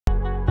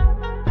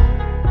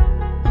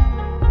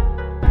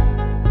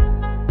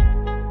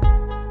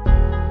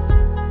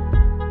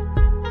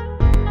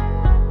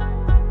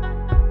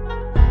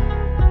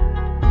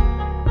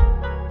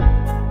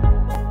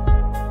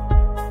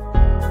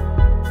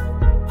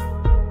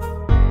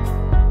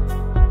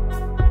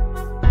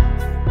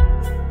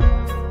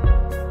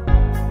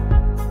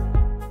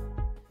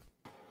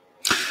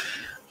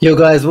Yo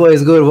guys, what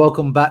is good?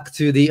 Welcome back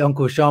to the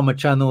Uncle Sharma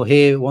channel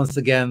here once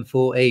again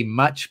for a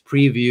match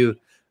preview,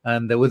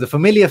 and with a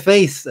familiar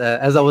face.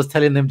 As I was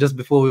telling him just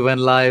before we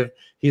went live,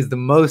 he's the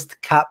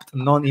most capped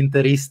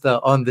non-Interista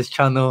on this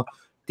channel.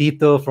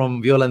 Tito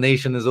from Viola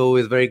Nation is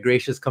always very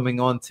gracious coming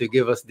on to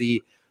give us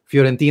the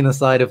Fiorentina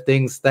side of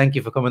things. Thank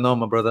you for coming on,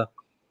 my brother.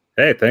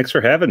 Hey, thanks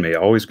for having me.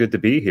 Always good to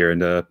be here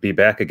and be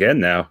back again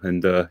now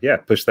and yeah,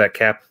 push that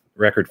cap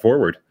record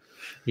forward.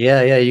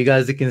 Yeah, you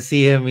guys, you can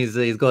see him. He's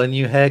got a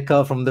new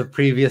haircut from the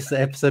previous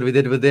episode we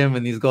did with him,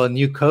 and he's got a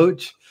new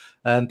coach.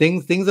 And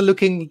things are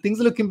looking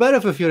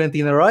better for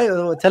Fiorentina, right?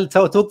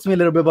 Talk to me a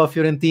little bit about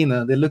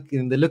Fiorentina. They're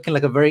looking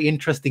like a very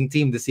interesting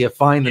team this year.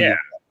 Finally,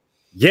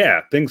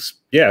 yeah.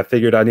 I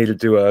figured I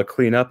needed to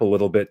clean up a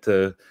little bit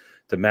to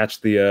match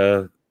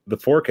the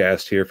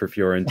forecast here for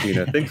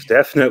Fiorentina. Things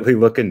definitely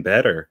looking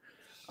better.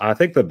 I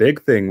think the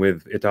big thing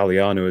with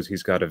Italiano is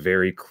he's got a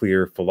very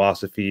clear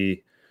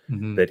philosophy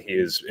that he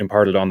has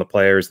imparted on the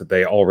players that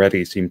they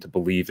already seem to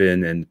believe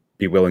in and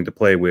be willing to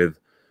play with,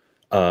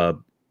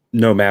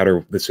 no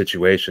matter the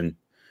situation.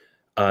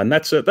 And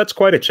that's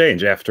quite a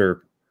change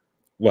after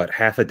what,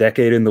 half a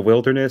decade in the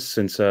wilderness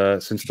since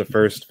the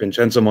first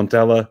Vincenzo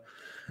Montella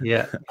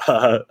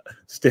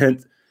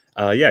stint.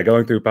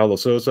 Going through Paulo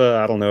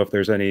Sousa. I don't know if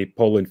there's any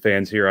Poland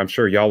fans here. I'm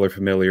sure y'all are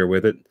familiar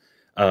with it,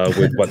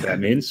 with what that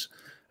means.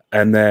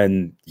 And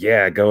then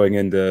going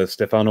into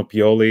Stefano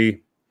Pioli.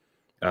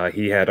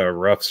 He had a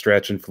rough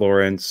stretch in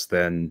Florence.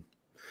 Then,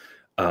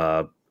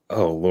 oh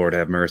Lord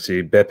have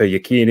mercy, Beppe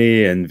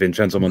Iachini and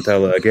Vincenzo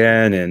Montella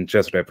again, and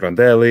Cesare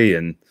Prandelli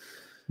and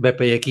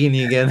Beppe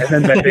Iachini again, and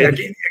then Beppe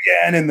Iachini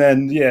again, and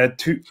then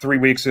 2-3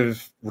 weeks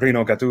of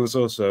Rino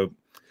Gattuso. So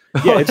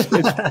it's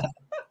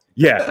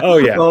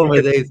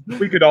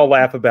we could all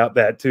laugh about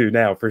that too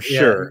now for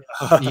sure.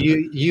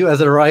 You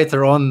as a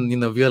writer on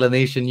Viola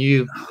Nation,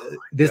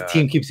 this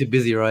team keeps you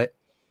busy, right?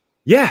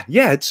 Yeah,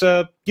 it's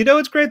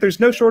it's great. There's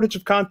no shortage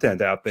of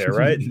content out there,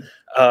 right?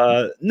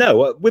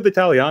 No, with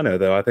Italiano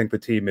though, I think the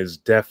team is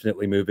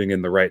definitely moving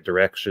in the right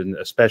direction,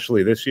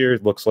 especially this year.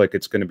 It looks like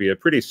it's going to be a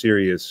pretty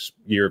serious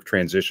year of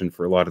transition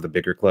for a lot of the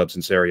bigger clubs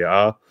in Serie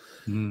A.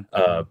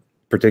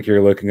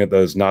 Particularly looking at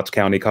those Notts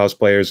County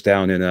cosplayers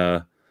down in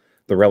the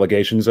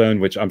relegation zone,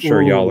 which I'm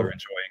sure y'all are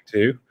enjoying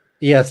too.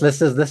 Yes, let's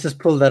just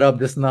pull that up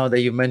just now that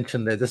you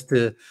mentioned it, just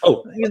to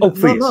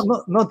please,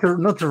 not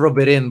to rub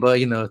it in, but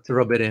to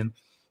rub it in.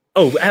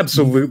 Oh,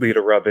 absolutely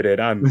to rub it in.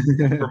 I'm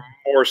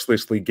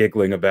remorselessly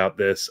giggling about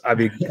this. I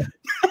mean,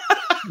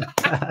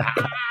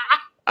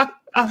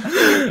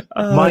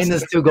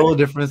 minus 2 goal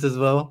difference as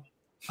well.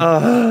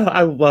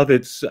 I love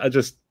it. I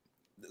just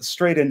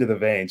straight into the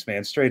veins,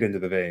 man. Straight into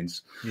the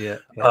veins. Yeah.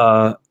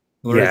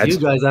 You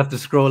guys have to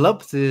scroll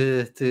up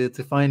to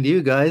find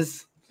you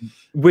guys,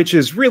 which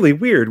is really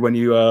weird when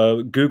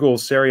you Google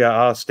Serie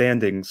A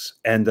standings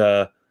and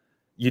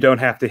you don't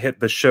have to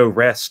hit the show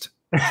rest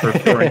for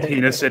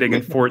Fiorentina sitting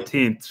in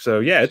 14th. So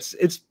yeah,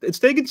 it's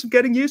taking some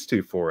getting used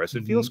to for us.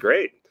 It feels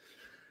great.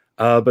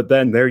 But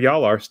then there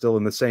y'all are still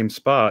in the same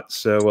spot.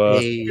 So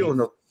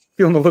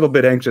feeling a little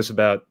bit anxious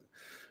about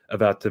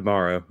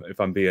tomorrow, if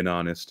I'm being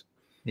honest.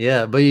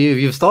 Yeah, but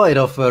you've started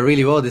off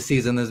really well this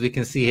season, as we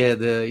can see here.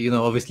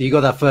 Obviously you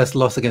got that first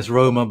loss against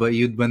Roma, but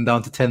you went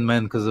down to 10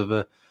 men because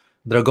of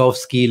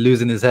Dragowski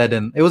losing his head,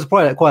 and it was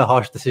quite a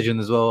harsh decision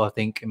as well, I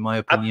think, in my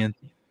opinion.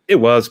 It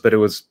was, but it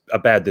was a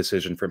bad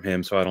decision from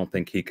him, so I don't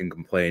think he can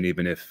complain,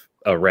 even if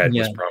a red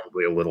was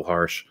probably a little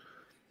harsh.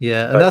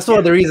 Yeah, and that's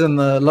why the reason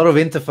a lot of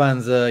Inter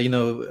fans, I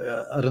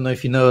don't know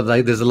if you know,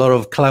 like there's a lot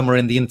of clamor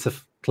in the Inter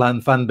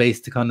fan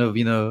base to kind of,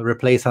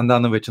 replace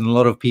Handanovic, and a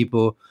lot of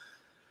people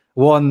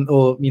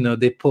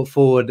they put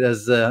forward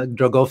as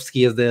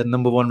Dragowski as their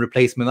 #1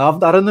 replacement.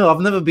 I don't know.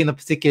 I've never been a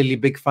particularly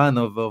big fan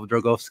of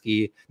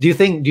Dragowski. Do you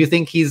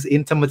think he's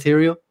Inter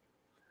material?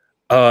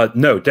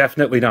 No,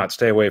 definitely not.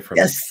 Stay away from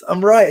him. Yes,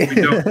 I'm right.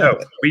 We don't know.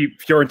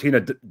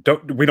 Fiorentina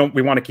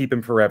we want to keep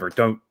him forever.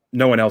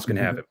 No one else can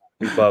have him.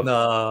 We love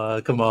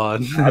No, come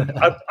on.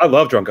 I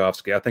love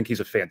Dragowski. I think he's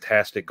a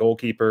fantastic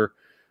goalkeeper.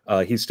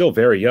 He's still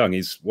very young.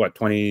 He's what,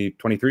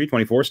 23,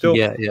 24 still?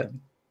 Yeah.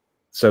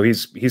 So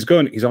he's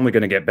only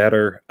going to get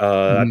better.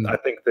 I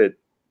think that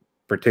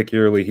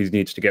particularly he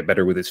needs to get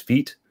better with his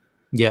feet.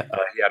 Yeah.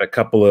 He had a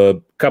couple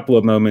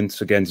of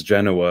moments against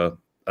Genoa.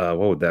 What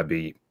would that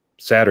be?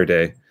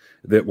 Saturday.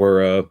 That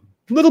were a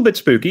little bit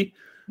spooky,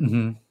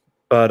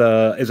 but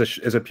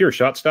as a pure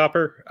shot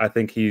stopper, I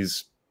think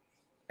he's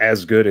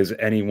as good as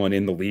anyone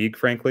in the league,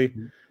 frankly.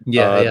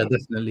 Yeah,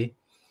 definitely.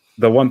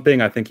 The one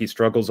thing I think he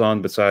struggles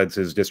on, besides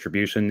his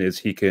distribution, is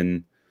he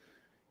can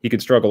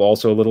struggle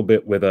also a little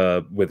bit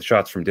with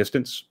shots from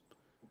distance.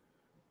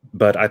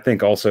 But I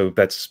think also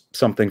that's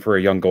something for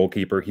a young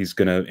goalkeeper. He's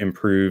going to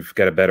improve,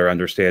 get a better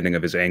understanding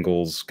of his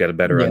angles, get a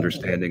better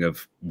understanding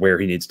of where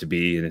he needs to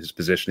be in his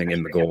positioning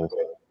in the goal.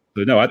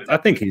 But no, I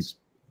think he's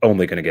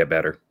only going to get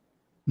better.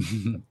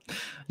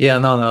 Yeah,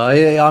 no.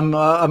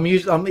 I'm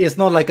used. It's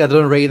not like I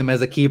don't rate him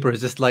as a keeper.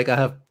 It's just like I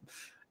have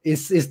I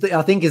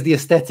think it's the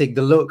aesthetic,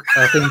 the look.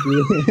 I think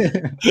you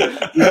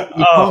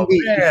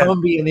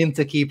can't be an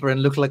Inter keeper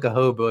and look like a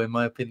hobo, in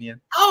my opinion.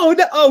 Oh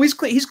no! Oh, he's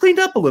cleaned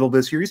up a little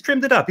this year. He's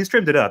trimmed it up. He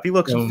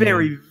looks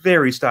very,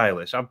 very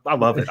stylish. I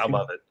love it. I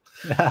love it.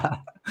 I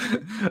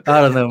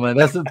don't know, man.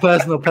 That's a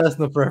personal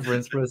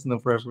preference. Personal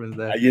preference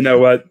there. You know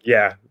what?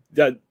 Yeah.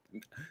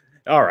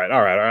 All right.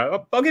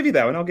 I'll give you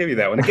that one.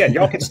 Again,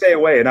 y'all can stay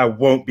away, and I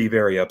won't be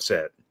very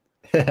upset.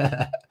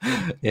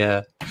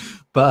 Yeah,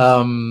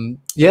 but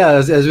yeah,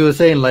 as we were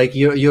saying, like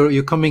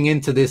you're coming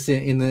into this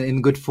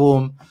in good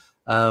form.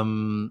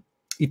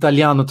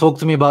 Italiano, talk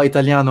to me about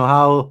Italiano.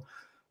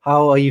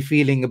 How are you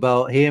feeling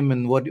about him,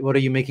 and what are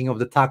you making of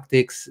the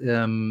tactics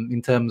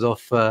in terms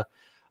of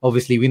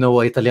obviously we know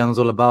what Italiano's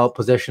all about,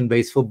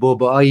 possession-based football,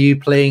 but are you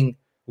playing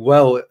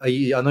well?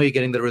 I know you're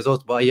getting the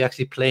results, but are you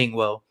actually playing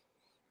well?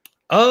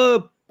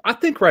 I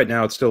think right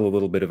now it's still a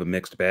little bit of a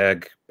mixed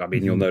bag. I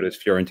mean, you'll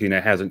notice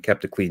Fiorentina hasn't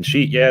kept a clean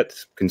sheet yet,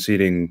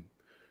 conceding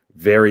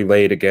very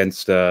late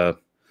against Torino,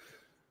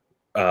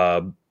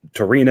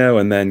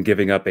 and then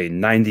giving up a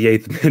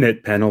 98th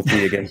minute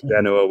penalty against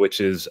Genoa, which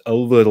is a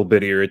little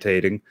bit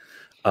irritating.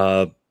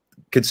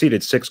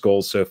 Conceded 6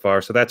 goals so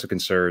far, so that's a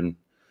concern.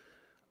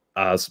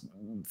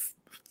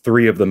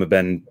 3 of them have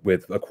been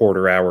with a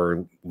quarter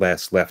hour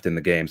less left in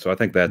the game, so I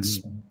think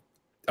that's.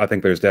 I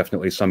think there's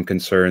definitely some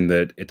concern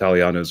that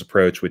Italiano's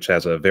approach, which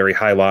has a very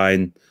high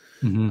line,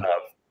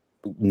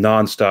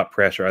 nonstop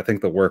pressure. I think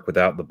the work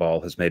without the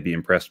ball has maybe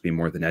impressed me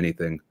more than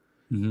anything.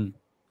 Playing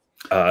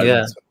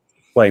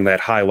that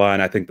high line,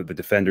 I think that the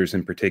defenders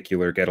in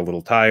particular get a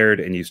little tired,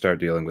 and you start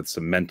dealing with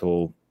some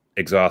mental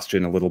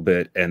exhaustion a little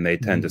bit, and they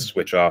tend to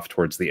switch off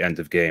towards the end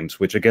of games,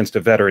 which against a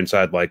veteran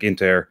side like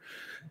Inter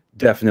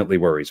definitely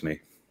worries me.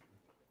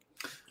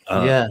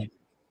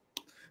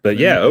 But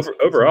yeah,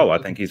 overall, I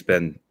think he's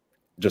been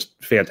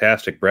just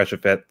fantastic breath of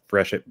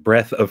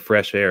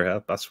fresh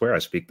air. I swear I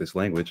speak this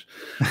language.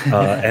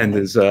 And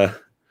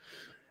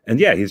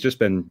yeah, he's just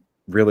been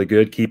really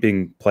good,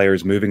 keeping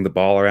players moving the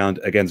ball around.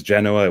 Against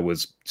Genoa, it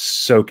was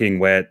soaking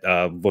wet,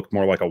 looked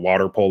more like a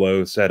water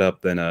polo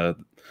setup than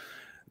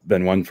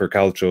one for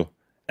Calcio,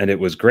 and it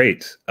was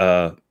great.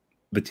 The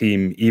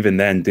team even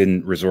then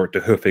didn't resort to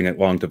hoofing it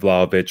long to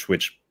Vlahovic,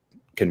 which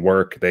can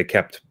work. They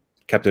kept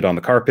it on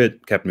the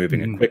carpet, kept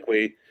moving it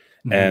quickly,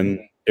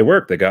 and it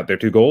worked. They got their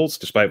 2 goals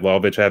despite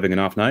Vlahovic having an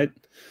off night.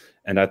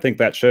 And I think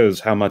that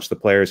shows how much the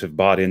players have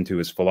bought into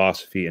his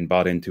philosophy and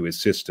bought into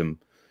his system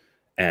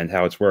and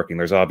how it's working.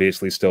 There's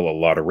obviously still a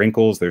lot of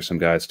wrinkles. There's some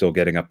guys still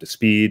getting up to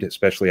speed,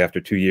 especially after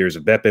 2 years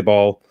of Beppe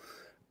ball.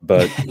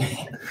 But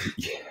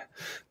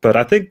but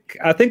I think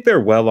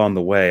they're well on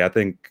the way. I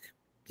think,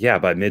 yeah,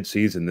 by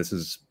mid-season, this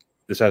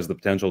has the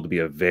potential to be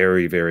a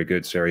very, very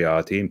good Serie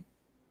A team.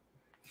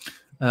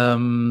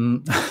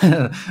 I'm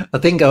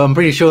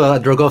pretty sure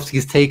that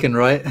Dragowski's taken,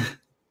 right?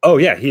 Oh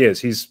yeah, he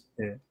is.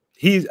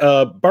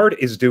 Bart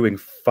is doing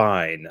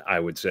fine, I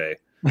would say.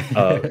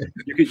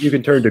 You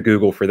can turn to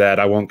Google for that.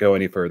 I won't go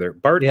any further.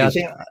 Bart. Yeah,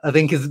 I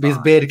think his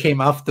beard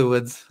came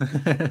afterwards.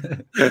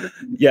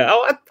 Yeah.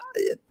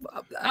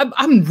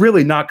 I'm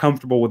really not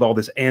comfortable with all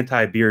this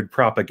anti-beard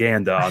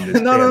propaganda on this.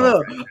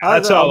 No.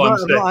 That's all I'm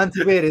saying. Not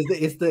anti-beard.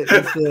 It's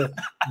the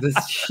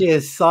sheer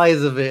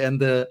size of it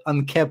and the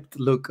unkept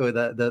look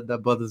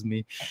that bothers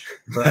me.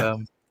 But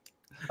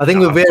I think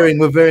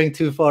we're veering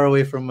too far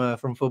away from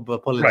football.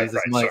 Apologies.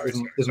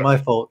 It's my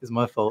fault. It's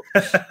my fault.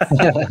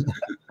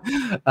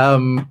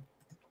 And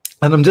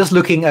I'm just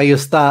looking at your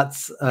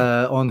stats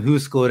on Who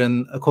Scored,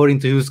 and according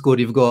to Who Scored,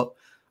 you've got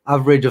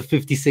average of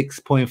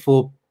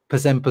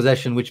 56.4%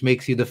 possession, which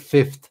makes you the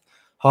 5th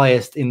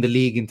highest in the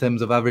league in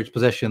terms of average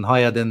possession,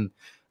 higher than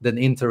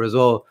Inter as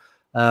well.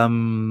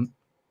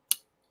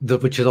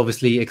 Which is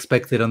obviously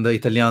expected under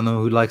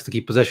Italiano, who likes to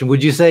keep possession.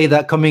 Would you say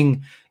that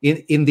coming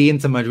in the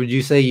Inter match, would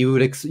you say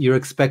you're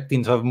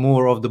expecting to have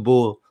more of the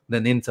ball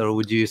than Inter, or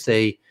would you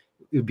say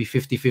it would be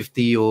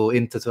 50-50 or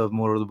Inter to have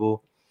more of the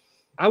ball?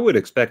 I would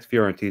expect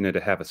Fiorentina to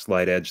have a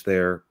slight edge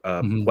there,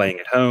 playing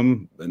at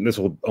home, and this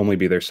will only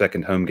be their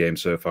 2nd home game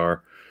so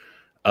far.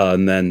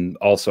 And then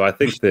also, I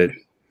think that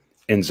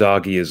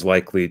Inzaghi is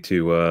likely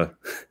to.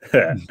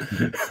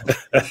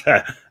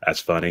 That's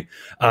funny.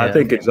 I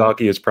think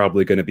Inzaghi is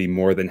probably going to be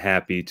more than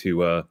happy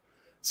to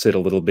sit a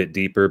little bit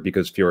deeper,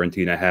 because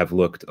Fiorentina have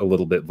looked a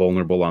little bit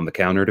vulnerable on the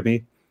counter to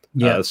me,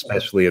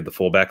 especially at the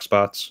fullback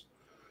spots.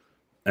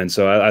 And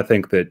so I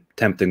think that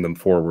tempting them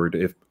forward,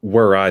 if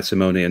were I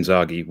Simone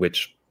Inzaghi,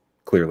 which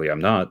clearly I'm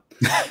not,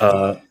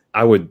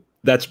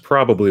 that's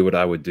probably what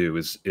I would do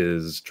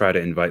is try to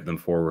invite them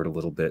forward a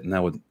little bit,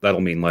 and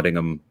that'll mean letting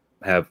them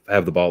have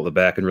the ball at the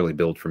back and really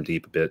build from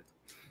deep a bit.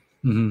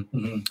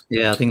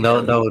 Yeah, I think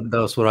that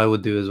was what I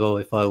would do as well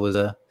if I was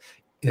a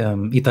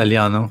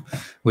Italiano,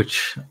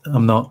 which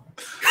I'm not.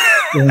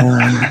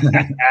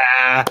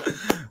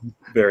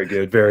 Very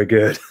good, very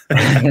good.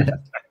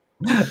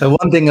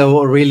 One thing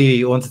I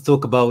really want to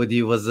talk about with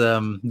you was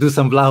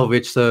Dusan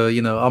Vlahovic. So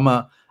I'm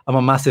I'm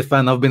a massive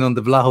fan. I've been on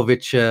the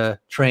Vlahovic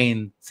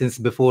train since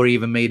before he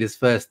even made his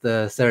first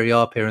Serie A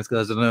appearance.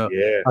 Because I don't know,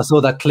 I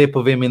saw that clip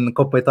of him in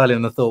Coppa Italia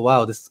and I thought,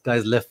 wow, this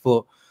guy's left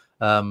foot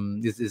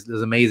is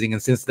amazing.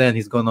 And since then,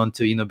 he's gone on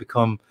to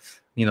become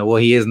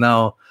what he is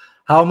now.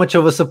 How much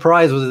of a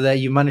surprise was it that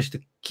you managed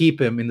to keep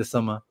him in the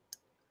summer?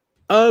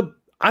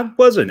 I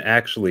wasn't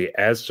actually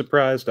as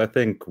surprised. I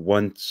think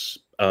once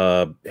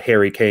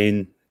Harry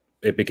Kane,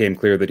 it became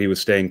clear that he was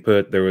staying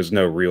put, there was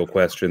no real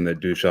question that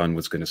Dusan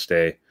was going to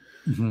stay.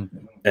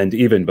 And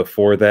even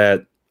before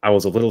that, I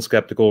was a little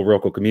skeptical.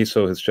 Rocco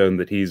Commisso has shown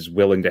that he's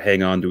willing to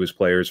hang on to his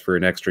players for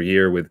an extra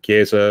year with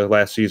Chiesa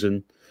last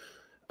season.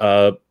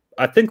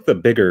 I think the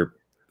bigger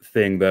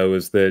thing, though,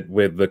 is that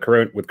with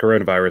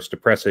coronavirus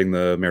depressing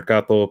the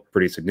mercato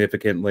pretty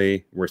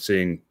significantly, we're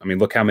seeing, I mean,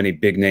 look how many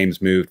big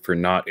names moved for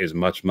not as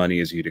much money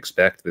as you'd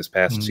expect this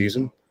past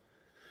season.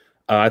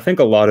 I think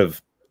a lot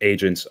of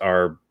agents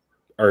are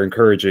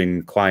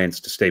encouraging clients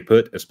to stay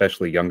put,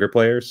 especially younger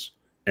players,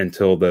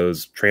 until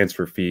those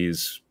transfer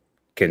fees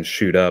can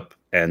shoot up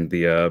and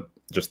the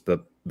just the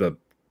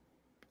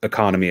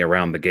economy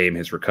around the game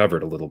has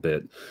recovered a little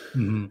bit.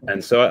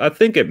 And so I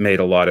think it made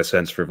a lot of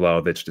sense for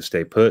Vlahovic to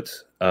stay put.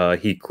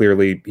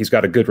 He's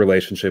got a good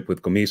relationship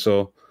with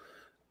Commisso.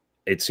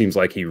 It seems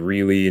like he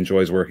really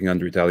enjoys working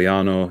under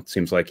Italiano. It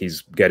seems like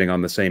he's getting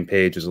on the same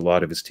page as a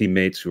lot of his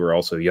teammates who are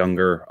also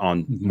younger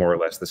on more or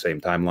less the same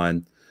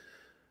timeline.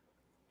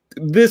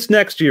 This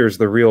next year is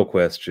the real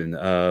question.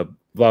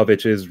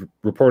 Vlahovic is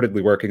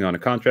reportedly working on a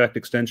contract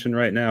extension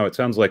right now. It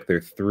sounds like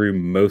they're through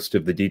most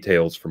of the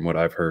details from what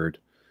I've heard.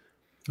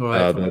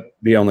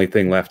 The only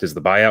thing left is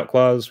the buyout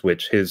clause,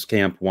 which his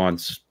camp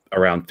wants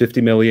around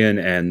 50 million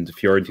and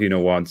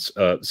Fiorentina wants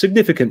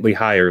significantly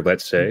higher,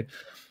 let's say.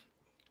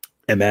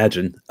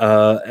 Imagine.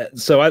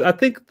 So I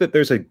think that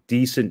there's a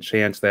decent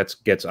chance that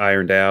gets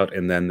ironed out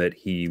and then that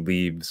he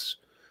leaves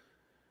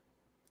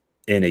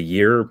in a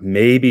year,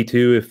 maybe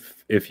two,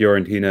 if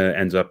Fiorentina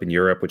ends up in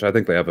Europe, which I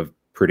think they have a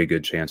pretty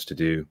good chance to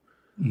do.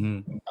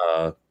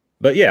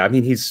 But yeah, I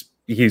mean, he's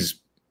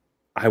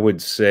I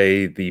would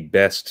say the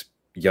best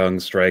young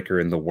striker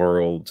in the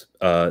world,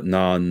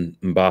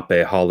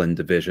 non-Mbappe Holland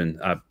division.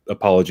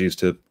 Apologies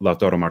to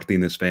Lautaro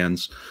Martinez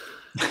fans.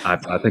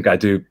 I think I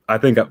do. I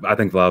think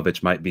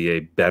Vlahovic might be a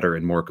better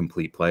and more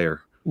complete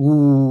player.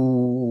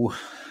 Ooh,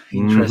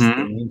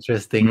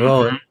 interesting.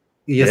 Well,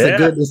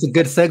 it's a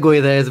good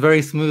segue there. It's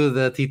very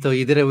smooth, Tito.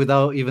 You did it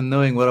without even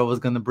knowing what I was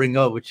going to bring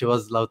up, which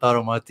was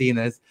Lautaro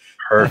Martinez.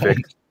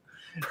 Perfect.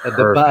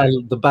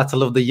 The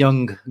battle of the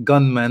young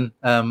gunmen.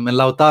 And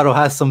Lautaro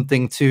has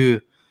something to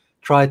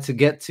try to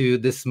get to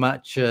this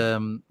match.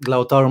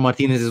 Lautaro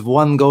Martinez is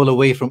 1 goal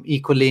away from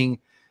equaling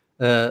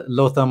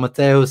Lothar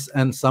Matthäus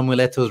and Samuel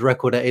Eto'o's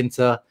record at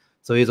Inter.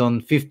 So he's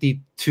on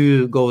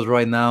 52 goals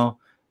right now,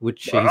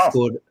 which he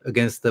scored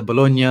against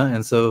Bologna.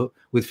 And so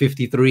with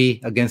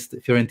 53 against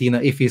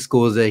Fiorentina, if he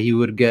scores there, he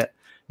would get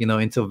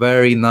into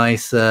very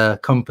nice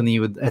company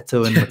with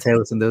Eto'o and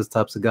Matthäus and those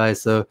types of guys.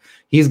 So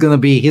he's gonna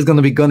be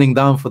gunning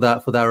down for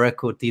that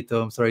record,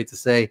 Tito. I'm sorry to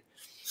say.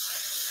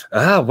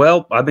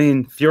 Well, I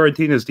mean,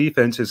 Fiorentina's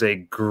defense is a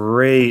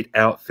great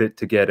outfit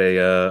to get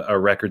a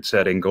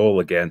record-setting goal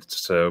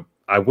against. So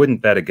I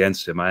wouldn't bet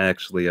against him. I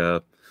actually,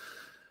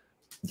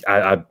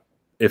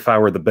 if I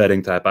were the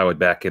betting type, I would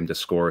back him to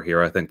score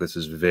here. I think this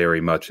is very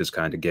much his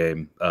kind of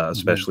game,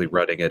 especially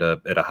running at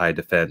a high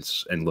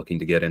defense and looking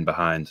to get in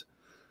behind.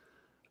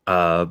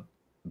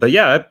 But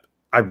yeah,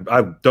 I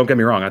don't get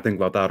me wrong. I think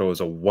Lautaro is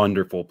a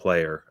wonderful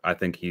player.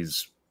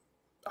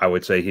 I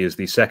would say he is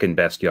the second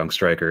best young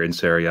striker in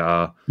Serie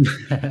A.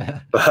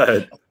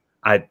 But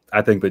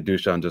I think that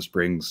Dusan just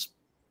brings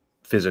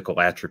physical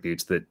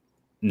attributes that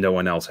no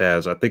one else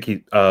has. I think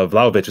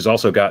Vlahovic has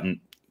also gotten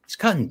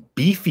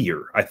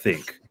beefier, I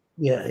think.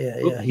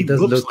 Yeah. He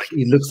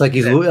looks like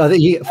he's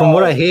from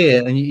what I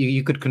hear, and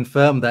you could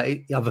confirm that.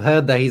 I've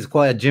heard that he's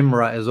quite a gym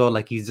rat as well.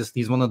 Like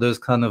he's one of those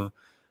kind of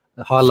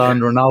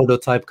Haaland, Ronaldo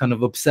type kind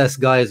of obsessed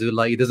guys who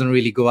he doesn't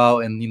really go out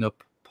and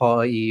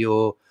party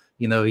or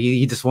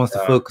he just wants to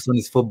focus on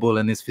his football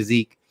and his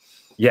physique.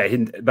 Yeah,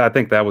 I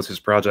think that was his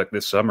project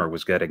this summer,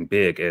 was getting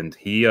big, and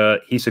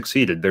he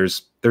succeeded.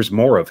 There's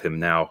more of him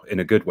now in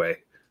a good way,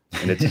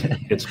 and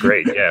it's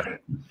great. Yeah,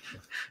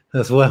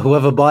 that's why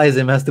whoever buys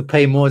him has to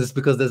pay more just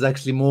because there's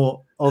actually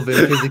more of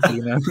him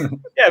physically.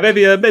 Yeah,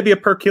 maybe a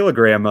per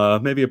kilogram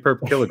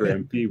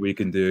fee we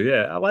can do.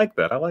 Yeah, I like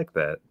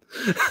that.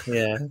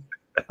 Yeah.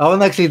 I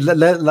want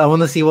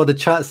to see what the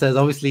chat says.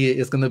 Obviously,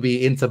 it's going to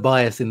be Inter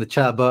bias in the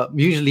chat, but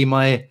usually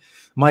my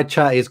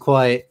chat is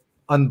quite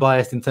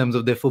unbiased in terms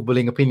of their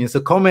footballing opinion. So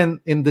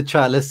comment in the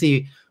chat. Let's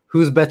see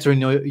who's better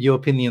in your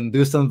opinion,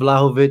 Dusan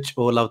Vlahovic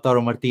or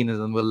Lautaro Martinez,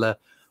 and we'll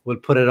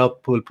put it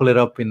up. We'll pull it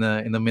up in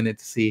a minute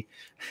to see.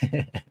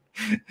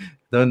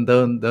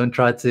 Don't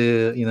try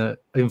to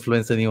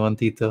influence anyone,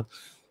 Tito.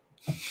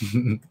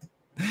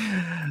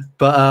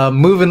 But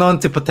moving on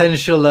to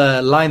potential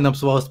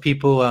lineups, whilst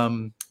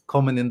people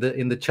comment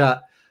in the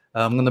chat,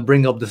 I'm going to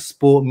bring up the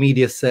Sport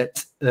Media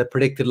Set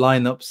predicted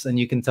lineups, and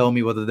you can tell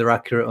me whether they're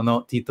accurate or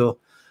not, Tito.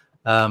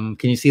 Can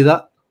you see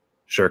that?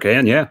 Sure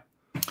can, yeah.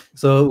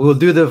 So we'll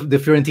do the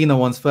Fiorentina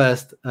ones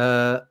first.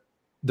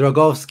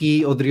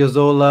 Dragowski,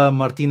 Odriozola,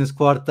 Martinez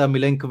Quarta,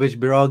 Milenkovic,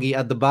 Biragi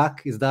at the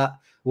back. Is that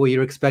what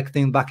you're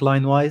expecting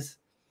backline-wise?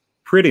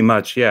 Pretty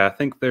much, yeah. I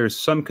think there's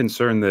some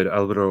concern that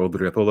Alvaro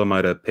Odriozola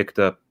might have picked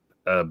up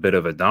a bit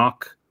of a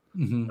knock.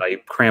 He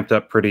cramped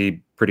up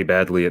pretty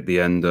badly at the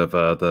end of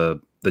the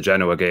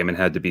Genoa game and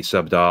had to be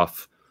subbed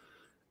off.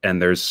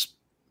 And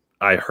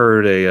I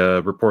heard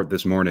a report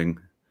this morning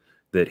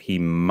that he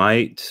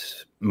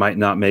might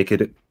not make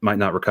it, might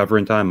not recover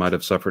in time, might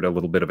have suffered a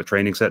little bit of a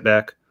training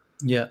setback.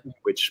 Yeah.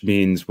 Which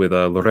means with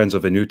Lorenzo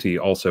Venuti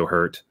also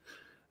hurt,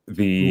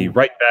 the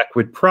right back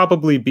would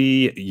probably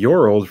be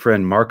your old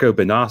friend Marco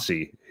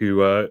Benassi,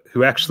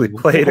 who actually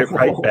played at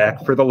right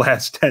back for the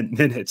last 10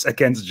 minutes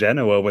against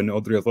Genoa when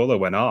Odriozola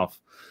went off,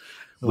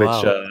 which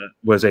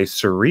was a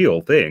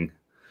surreal thing.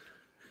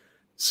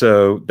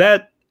 So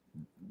that,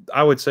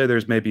 I would say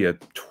there's maybe a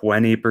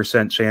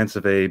 20% chance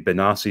of a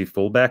Benassi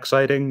fullback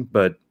sighting,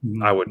 but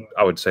I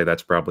would say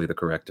that's probably the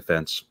correct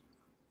defense.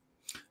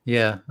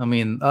 Yeah, I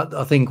mean,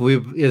 I think we,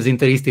 as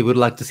Interisti, would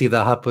like to see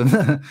that happen.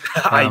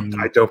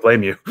 I don't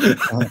blame you.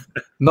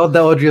 Not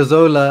that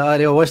Odriozola.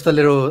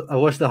 I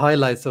watched the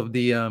highlights of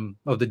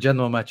the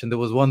Genoa match, and there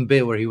was one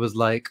bit where he was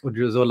like,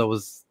 Odriozola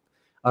was,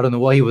 I don't know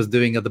what he was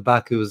doing at the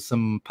back. It was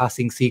some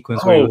passing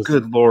sequence. Oh,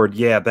 good Lord.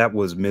 Yeah, that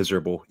was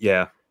miserable.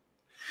 Yeah.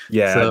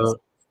 Yeah. So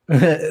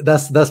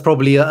that's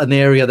probably an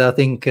area that I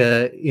think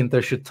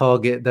Inter should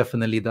target,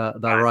 definitely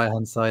that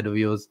right-hand side of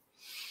yours.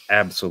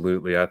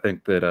 Absolutely. I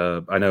think that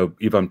I know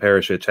Ivan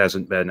Perisic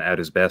hasn't been at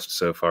his best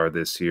so far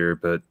this year,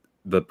 but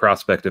the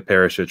prospect of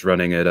Perisic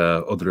running at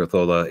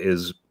Odriozola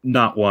is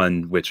not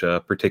one which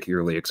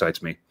particularly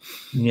excites me.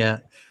 Yeah.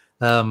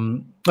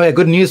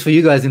 Good news for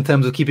you guys in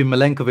terms of keeping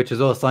Milenkovic as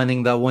well,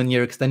 signing that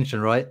 1-year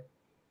extension, right?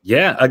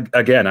 Yeah.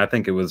 Again, I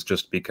think it was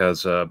just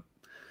because the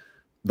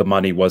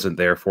money wasn't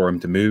there for him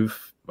to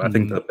move. I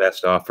think the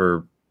best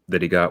offer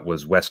that he got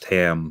was West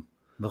Ham.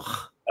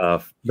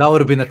 That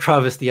would have been a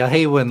travesty. I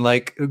hate when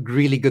like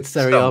really good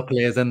Serie A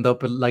players end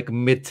up in like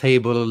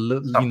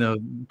mid-table,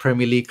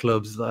 Premier League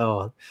clubs.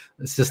 Oh,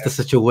 it's just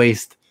such a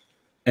waste.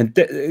 And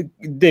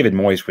David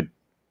Moyes would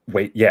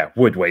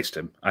waste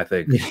him, I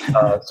think.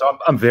 So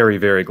I'm very,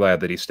 very glad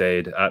that he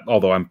stayed.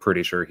 Although I'm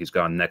pretty sure he's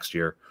gone next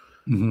year.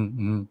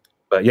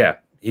 But yeah,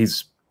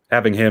 he's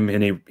having him,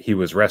 and he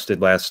was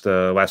rested last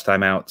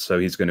time out, so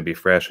he's going to be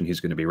fresh and he's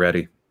going to be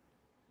ready.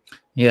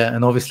 Yeah,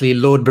 and obviously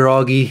Lord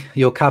Biragi,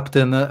 your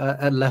captain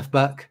at left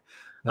back.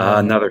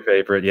 Another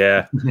favorite,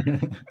 yeah.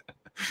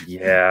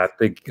 Yeah, I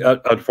think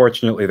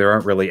unfortunately there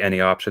aren't really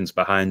any options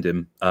behind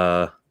him.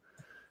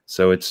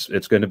 So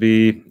it's going to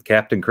be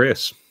Captain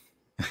Chris.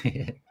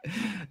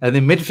 And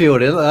in midfield,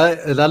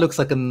 that looks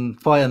like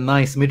quite a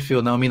nice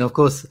midfield now. I mean, of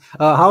course,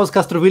 how's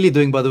Castrovilli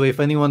doing, by the way? If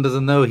anyone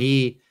doesn't know,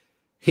 he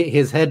hit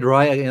his head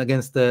right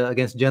against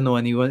Genoa,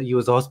 and he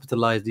was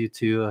hospitalized due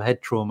to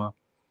head trauma.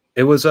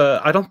 It was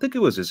I don't think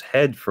it was his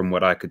head, from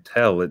what I could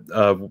tell.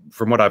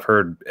 From what I've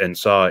heard and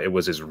saw, it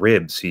was his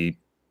ribs. It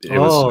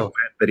was so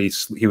bad that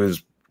he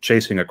was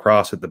chasing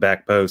across at the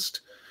back post.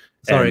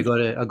 Sorry, I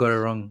got it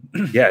wrong.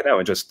 Yeah, no,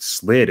 and just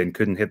slid and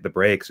couldn't hit the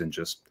brakes and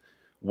just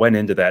went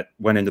into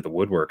the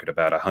woodwork at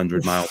about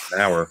 100 miles an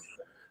hour.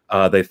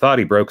 They thought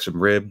he broke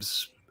some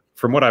ribs.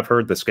 From what I've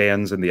heard, the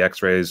scans and the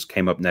X-rays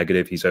came up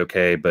negative. He's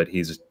okay, but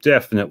he's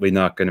definitely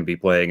not going to be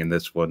playing in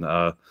this one.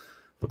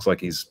 Looks like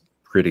he's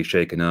pretty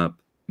shaken up.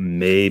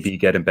 Maybe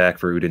get him back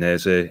for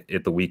Udinese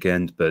at the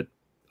weekend, but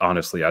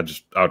honestly, I'd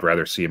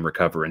rather see him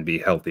recover and be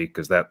healthy,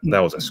 because that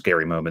was a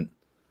scary moment.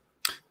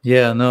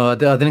 Yeah, no, I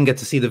didn't get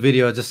to see the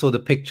video. I just saw the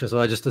picture, so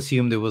I just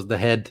assumed it was the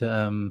head.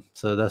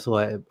 So that's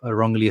why I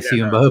wrongly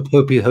assumed. But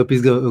hope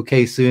he's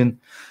okay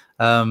soon.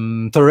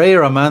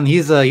 Torreira, man,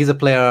 he's a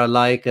player I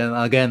like, and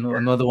again,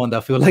 another one that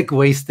I feel like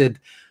wasted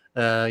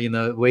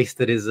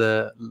his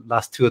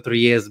last 2 or 3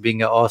 years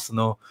being at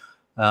Arsenal.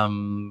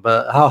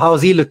 But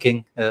how's he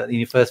looking in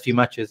your first few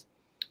matches?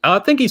 I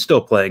think he's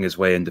still playing his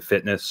way into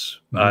fitness.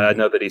 I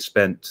know that he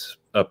spent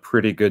a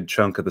pretty good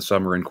chunk of the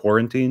summer in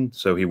quarantine,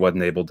 so he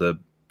wasn't able to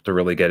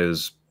really get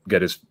his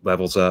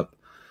levels up.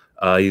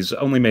 He's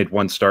only made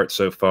 1 start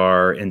so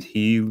far, and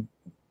he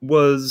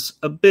was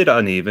a bit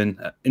uneven.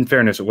 In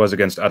fairness, it was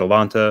against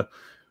Atalanta,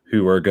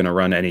 who are going to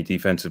run any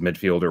defensive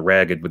midfielder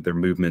ragged with their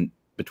movement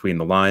between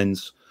the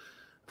lines.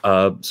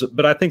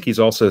 But I think he's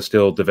also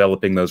still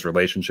developing those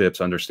relationships,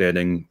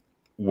 understanding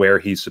where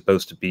he's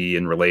supposed to be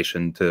in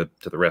relation to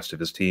the rest of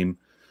his team.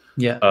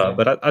 Yeah.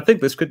 But I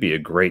think this could be a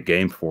great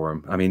game for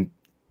him. I mean,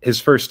 his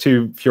first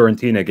 2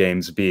 Fiorentina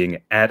games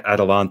being at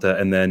Atalanta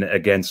and then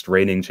against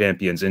reigning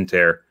champions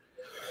Inter.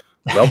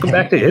 Welcome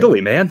back to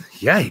Italy, man.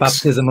 Yikes.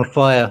 Baptism of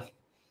fire.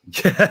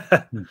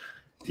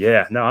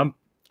 Yeah. No,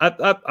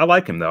 I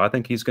like him though. I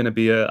think he's going to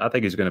be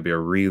a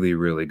really,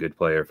 really good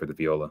player for the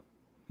Viola.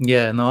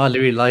 Yeah, no, I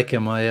really like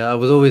him. I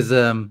was always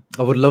I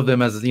would love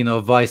him as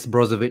vice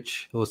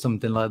Brozovic or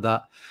something like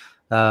that.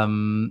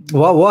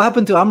 What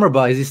happened to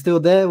Amrabat? Is he still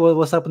there?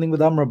 What's happening with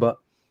Amrabat?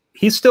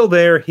 He's still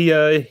there.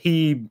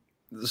 He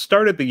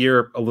started the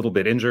year a little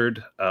bit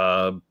injured.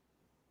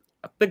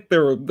 I think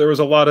there was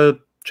a lot of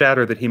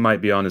chatter that he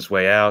might be on his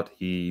way out.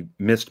 He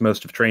missed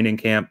most of training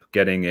camp,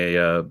 getting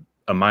a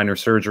minor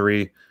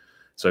surgery,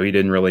 so he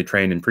didn't really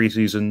train in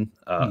preseason.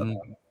 I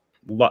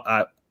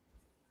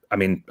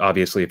mean,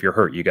 obviously, if you're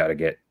hurt, you got to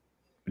get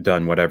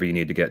done whatever you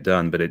need to get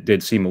done. But it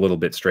did seem a little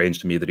bit strange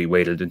to me that he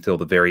waited until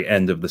the very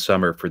end of the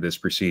summer for this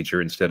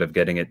procedure instead of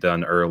getting it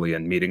done early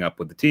and meeting up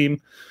with the team.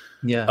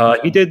 Yeah,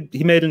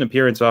 he made an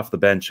appearance off the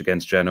bench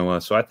against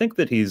Genoa, so I think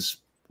that he's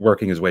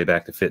working his way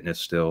back to fitness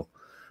still.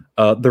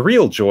 The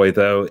real joy,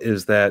 though,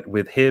 is that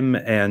with him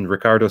and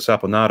Riccardo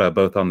Saponara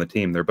both on the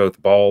team, they're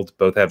both bald,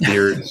 both have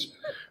beards,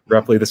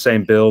 roughly the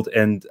same build,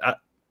 and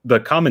the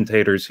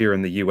commentators here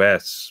in the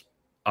U.S.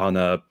 on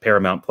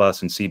Paramount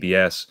Plus and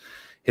CBS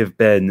have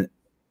been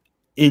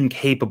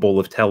incapable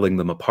of telling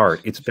them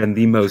apart. It's been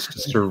the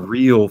most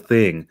surreal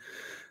thing.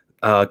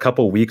 A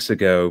couple weeks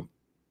ago,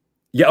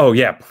 yeah, oh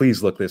yeah,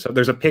 please look this up.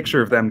 There's a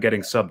picture of them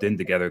getting subbed in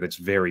together that's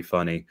very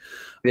funny.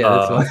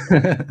 Yeah,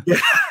 that's yeah.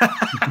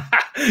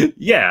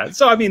 Yeah,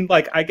 so I mean,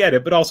 like, I get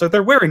it, but also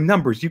they're wearing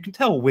numbers. You can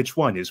tell which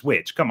one is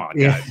which. Come on,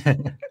 guys. Yeah.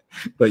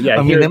 But yeah,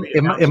 I mean,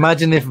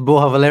 imagine if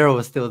Borja Valero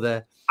was still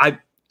there.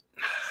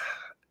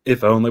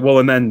 If only. Well,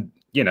 and then,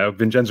 you know,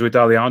 Vincenzo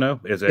Italiano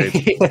is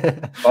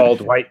a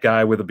bald white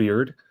guy with a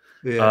beard.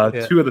 Yeah,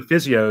 Two of the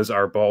physios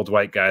are bald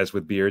white guys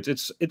with beards.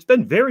 It's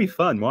been very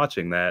fun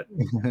watching that.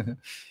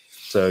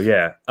 So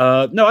yeah,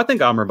 no, I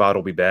think Amrabat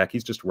will be back.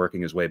 He's just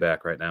working his way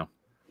back right now.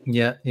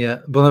 Yeah, yeah.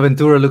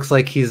 Bonaventura looks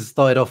like he's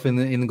started off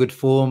in good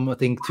form. I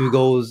think 1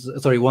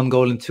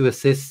 goal and 2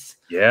 assists.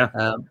 Yeah.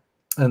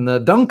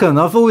 And Duncan,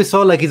 I've always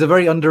thought like he's a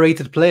very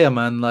underrated player,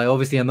 man. Like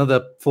obviously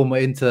another former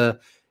Inter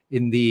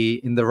in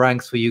the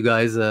ranks for you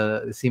guys.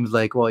 It seems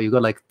like you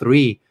got like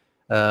 3.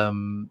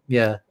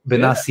 Yeah,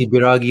 Benassi,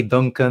 Biraghi,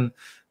 Duncan.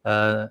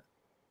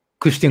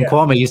 Christian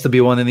Kwame used to be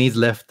one, and he's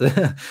left.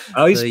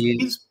 Oh,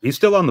 he's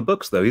still on the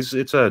books though.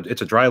 It's a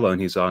dry loan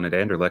he's on at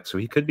Anderlecht, so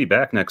he could be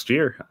back next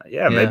year.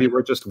 Yeah, maybe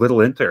we're just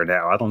little Inter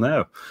now. I don't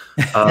know.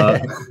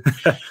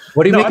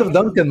 What do you make of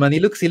Duncan, man? He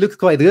looks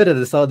quite good at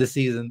the start of the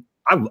season.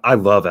 I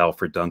love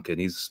Alfred Duncan.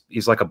 He's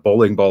like a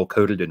bowling ball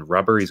coated in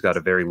rubber. He's got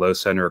a very low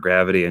center of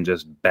gravity and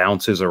just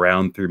bounces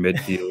around through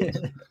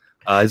midfield.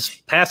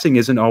 His passing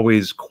isn't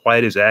always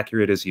quite as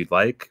accurate as you'd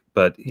like,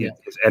 but his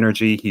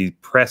energy, he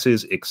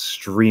presses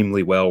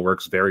extremely well,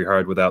 works very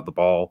hard without the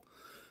ball,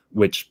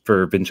 which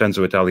for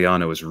Vincenzo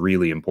Italiano is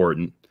really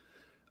important.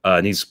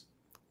 And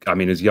I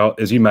mean, as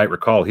you might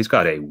recall, he's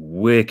got a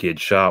wicked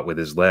shot with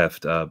his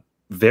left.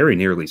 Very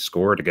nearly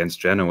scored against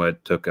Genoa.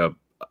 It took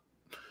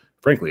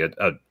frankly,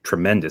 a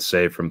tremendous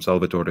save from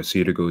Salvatore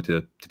Sirigu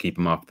to keep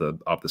him off the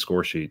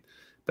score sheet.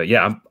 But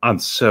yeah, I'm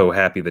so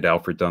happy that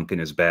Alfred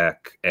Duncan is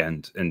back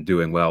and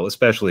doing well,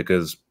 especially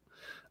because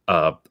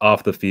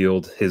off the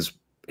field, his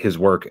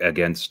work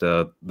against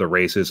the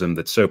racism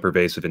that's so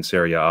pervasive in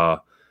Serie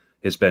A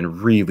has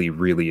been really,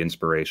 really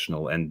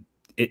inspirational. And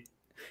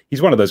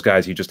he's one of those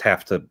guys you just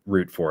have to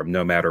root for him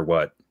no matter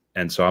what.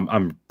 And so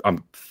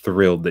I'm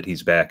thrilled that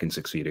he's back and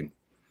succeeding.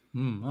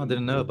 I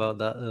didn't know about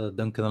that,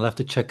 Duncan. I'll have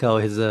to check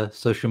out his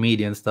social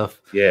media and stuff.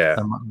 Yeah,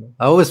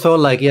 I always felt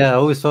like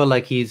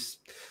he's,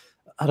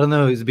 I don't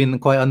know, he's been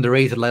quite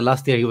underrated. Like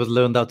last year, he was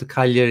loaned out to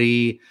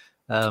Cagliari,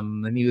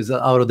 and he was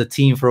out of the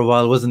team for a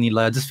while, wasn't he?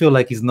 Like I just feel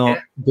like he's not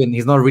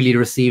really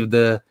received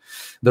the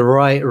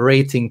right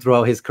rating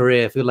throughout his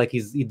career. I feel like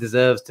he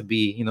deserves to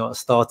be, a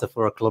starter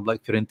for a club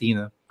like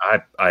Fiorentina.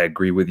 I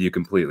agree with you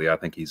completely. I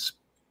think he's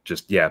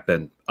just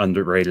been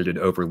underrated and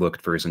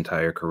overlooked for his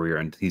entire career,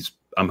 and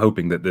I'm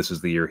hoping that this is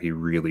the year he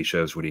really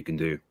shows what he can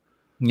do.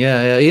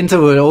 Yeah,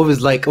 Inter will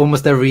always, like,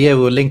 almost every year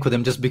we'll link with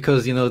him just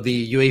because, the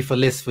UEFA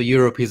list for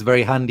Europe, he's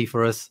very handy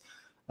for us.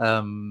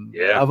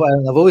 I've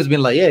always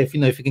been like, if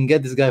you can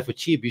get this guy for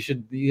cheap, you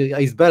should.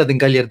 He's better than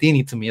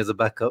Gagliardini to me as a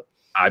backup.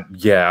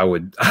 I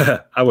would.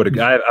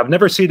 I've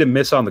never seen him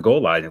miss on the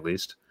goal line, at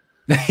least.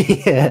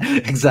 Yeah,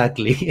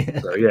 exactly.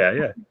 So,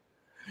 yeah.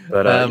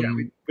 But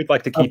we'd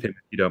like to keep him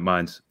if you don't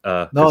mind.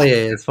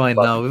 It's fine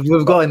now.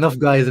 We've got enough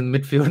guys in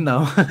midfield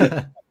now.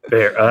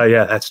 Fair.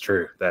 Yeah, that's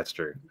true. That's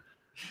true.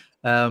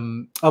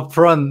 Up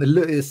front,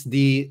 is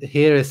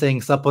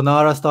saying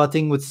Saponara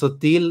starting with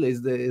Sotil.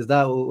 Is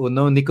that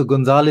no Nico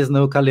Gonzalez,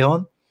 no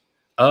Callejon?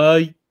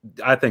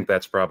 I think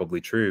that's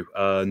probably true.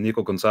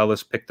 Nico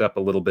Gonzalez picked up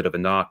a little bit of a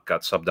knock,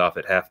 got subbed off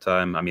at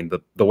halftime. I mean,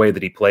 the way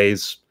that he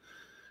plays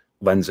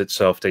lends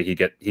itself to he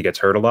gets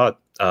hurt a lot.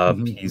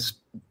 He's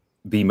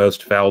the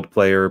most fouled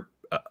player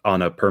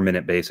on a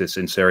permanent basis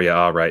in Serie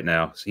A right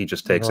now. So he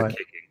just takes a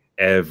kicking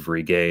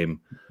every game.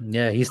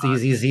 Yeah, he's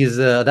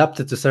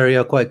adapted to Serie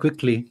A quite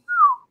quickly.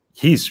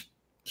 He's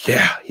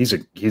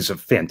a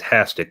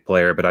fantastic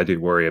player, but I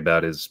do worry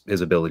about his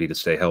ability to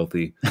stay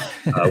healthy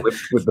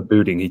with the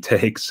booting he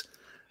takes.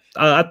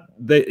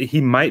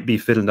 He might be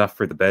fit enough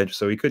for the bench,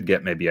 so he could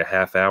get maybe a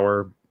half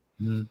hour.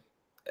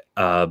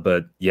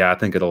 But yeah, I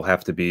think it'll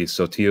have to be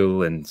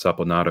Sotil and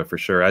Saponara for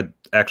sure. I'd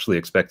actually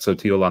expect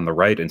Sotil on the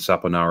right and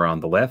Saponara on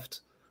the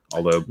left,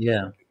 although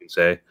you can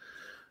say.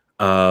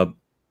 And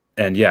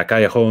yeah,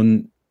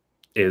 Callejon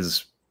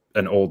is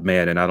an old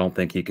man, and I don't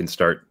think he can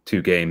start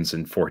 2 games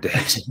in 4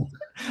 days.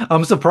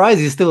 I'm surprised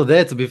he's still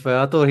there, to be fair.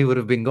 I thought he would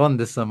have been gone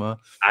this summer.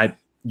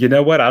 You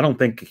know what? I don't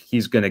think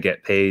he's going to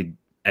get paid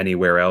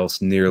anywhere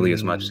else nearly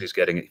as much as he's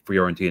getting at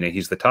Fiorentina.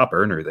 He's the top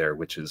earner there,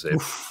 which is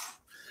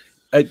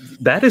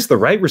that is the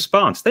right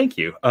response. Thank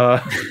you.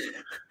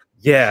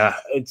 Yeah,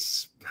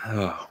 it's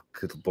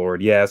good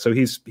Lord. Yeah, so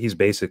he's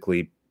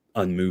basically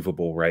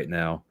unmovable right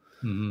now.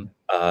 He's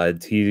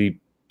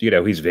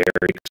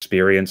very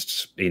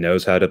experienced. He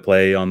knows how to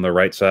play on the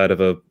right side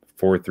of a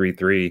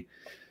 4-3-3.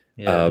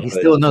 Yeah, he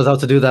still knows how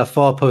to do that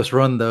far post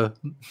run, though.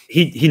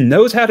 He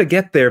knows how to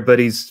get there, but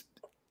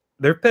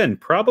there have been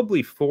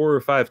probably 4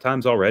 or 5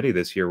 times already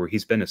this year where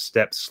he's been a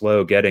step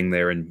slow getting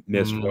there and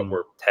missed what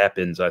were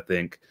tap-ins, I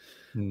think,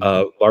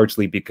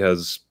 largely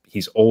because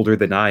he's older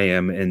than I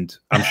am, and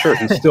I'm sure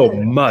he's still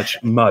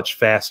much, much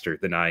faster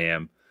than I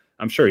am.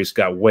 I'm sure he's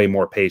got way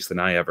more pace than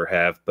I ever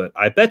have, but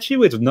I bet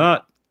you it's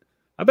not.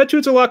 I bet you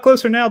it's a lot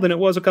closer now than it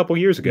was a couple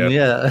years ago.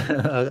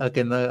 Yeah, I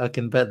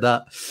can bet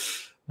that.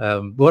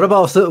 What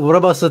about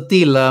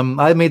Sotil?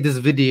 I made this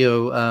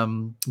video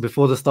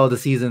before the start of the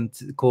season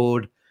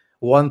called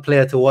 "One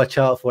Player to Watch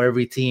Out for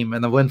Every Team,"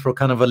 and I went for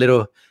kind of a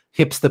little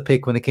hipster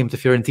pick when it came to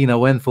Fiorentina. I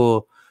went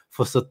for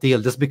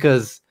Sotil just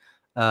because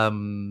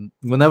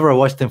whenever I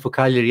watched him for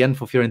Cagliari and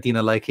for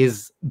Fiorentina, like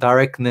his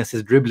directness,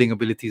 his dribbling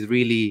ability is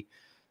really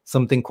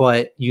something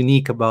quite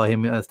unique about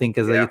him, I think,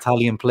 as an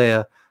Italian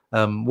player.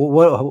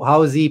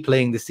 How is he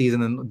playing this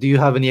season, and do you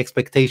have any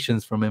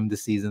expectations from him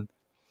this season?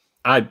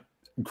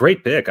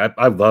 Great pick.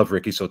 I love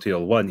Ricky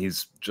Sotil. One,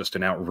 he's just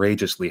an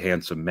outrageously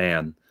handsome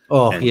man.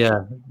 Oh,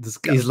 yeah.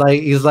 He's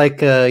like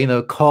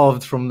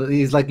carved from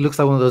he's like looks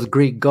like one of those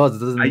Greek gods,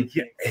 doesn't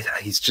he?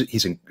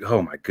 He's in,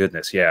 oh my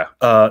goodness, yeah.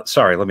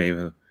 Sorry, let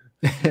me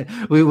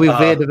we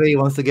veered away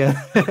once again.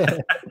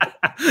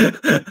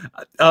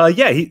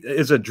 Yeah, he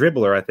is a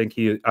dribbler.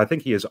 I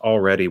think he is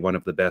already one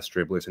of the best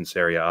dribblers in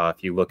Serie A.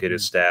 If you look at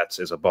his stats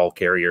as a ball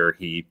carrier,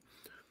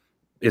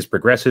 his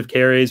progressive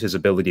carries, his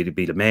ability to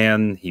beat a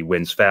man, he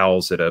wins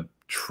fouls at a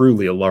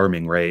truly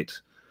alarming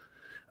rate.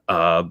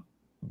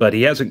 But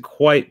he hasn't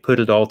quite put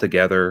it all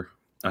together.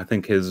 I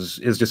think his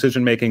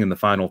decision making in the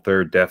final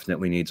third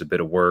definitely needs a bit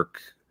of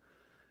work.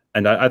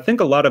 And I think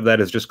a lot of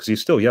that is just because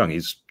he's still young.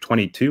 He's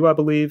 22, I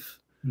believe.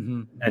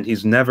 And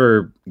he's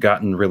never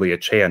gotten really a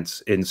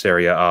chance in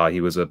Serie A.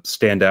 He was a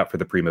standout for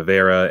the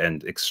Primavera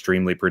and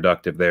extremely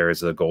productive there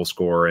as a goal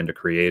scorer and a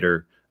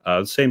creator.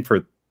 Same for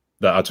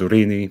the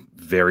Azzurini,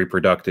 very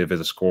productive as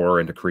a scorer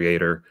and a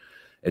creator.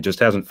 It just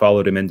hasn't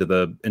followed him into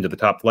the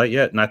top flight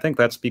yet. And I think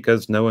that's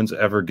because no one's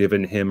ever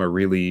given him a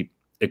really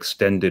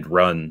extended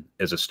run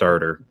as a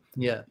starter.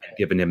 Yeah. And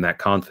given him that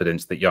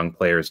confidence that young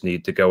players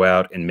need to go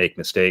out and make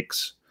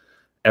mistakes.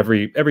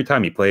 Every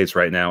time he plays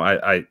right now,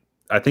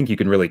 I think you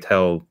can really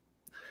tell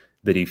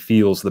that he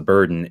feels the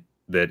burden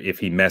that if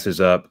he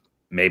messes up,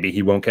 maybe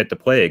he won't get to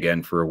play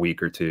again for a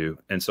week or two.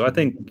 And so I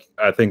think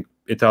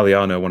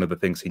Italiano, one of the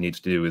things he needs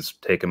to do is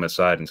take him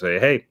aside and say,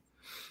 hey,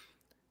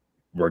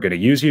 we're going to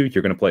use you.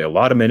 You're going to play a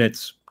lot of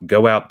minutes.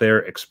 Go out there,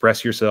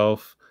 express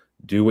yourself,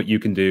 do what you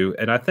can do.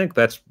 And I think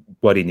that's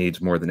what he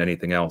needs more than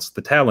anything else.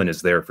 The talent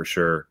is there for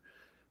sure.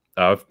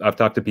 I've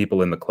talked to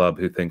people in the club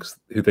who think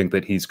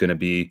that he's going to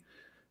be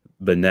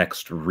the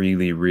next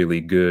really,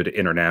 really good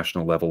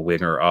international level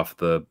winger off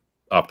the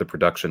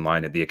production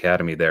line at the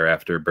academy there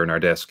after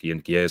Bernardeschi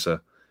and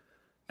Chiesa.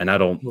 And I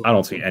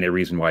don't see any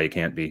reason why he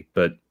can't be.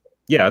 But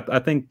yeah, I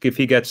think if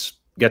he gets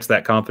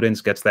that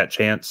confidence, gets that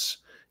chance,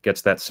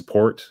 gets that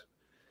support,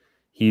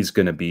 he's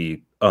going to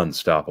be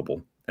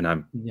unstoppable.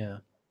 And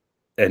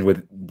and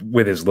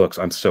with his looks,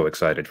 I'm so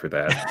excited for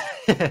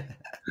that.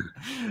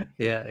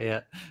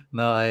 Yeah.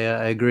 No, I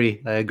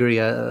agree.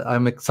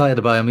 I'm excited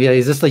about him. Yeah,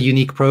 he's just a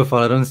unique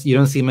profile. You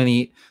don't see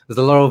many. There's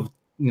a lot of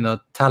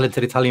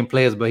talented Italian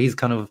players, but he's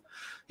got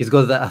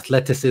that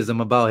athleticism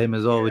about him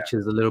as well, which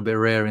is a little bit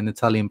rare in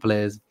Italian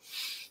players.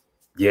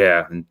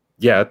 Yeah, and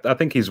I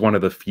think he's one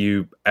of the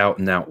few out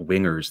and out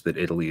wingers that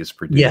Italy has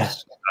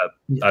produced.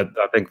 I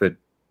think that,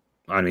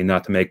 I mean,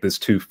 not to make this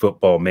too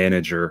football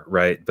manager,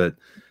 right? But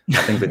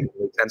I think that he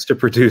tends to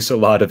produce a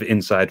lot of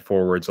inside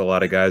forwards, a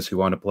lot of guys who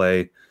want to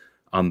play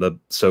on the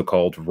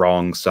so-called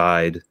wrong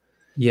side.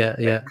 Yeah.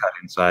 Cut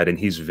inside, and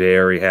he's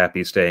very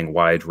happy staying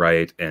wide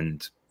right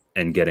and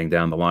getting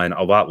down the line,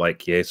 a lot like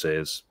Chiesa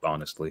is,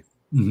 honestly.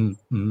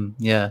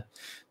 Yeah.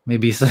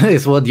 Maybe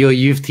it's what your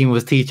youth team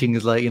was teaching,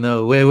 is like,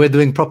 we're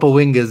doing proper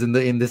wingers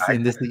in this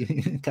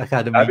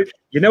academy. I mean,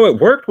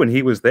 it worked when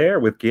he was there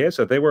with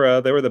Chiesa. They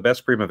were the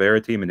best Primavera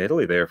team in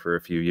Italy there for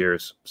a few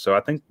years. So I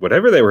think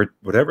whatever they were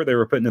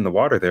putting in the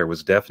water there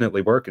was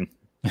definitely working.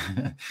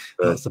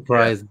 Not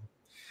surprising. Yeah.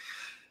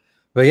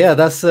 But yeah,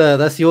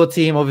 that's your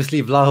team.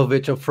 Obviously,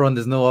 Vlahovic up front.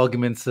 There's no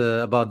arguments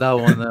about that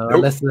one, nope.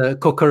 Unless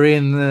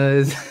Kokorin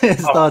is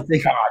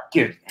starting. Oh, God,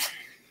 dude.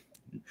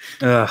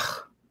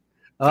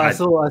 I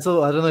saw.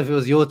 I don't know if it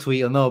was your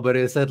tweet or no, but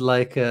it said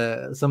like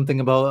something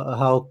about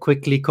how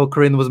quickly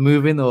Cochrane was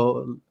moving,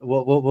 or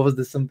what was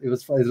this? It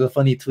was a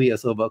funny tweet I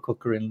saw about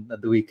Cochrane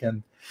at the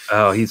weekend.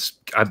 Oh, he's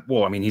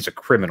a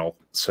criminal.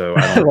 So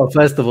I don't well,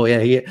 first of all,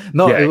 we're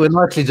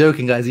not actually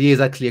joking, guys. He is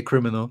actually a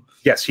criminal.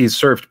 Yes, he's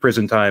served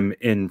prison time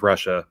in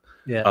Russia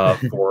Yeah.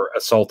 for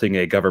assaulting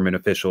a government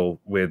official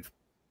with,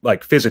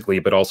 like, physically,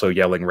 but also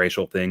yelling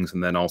racial things,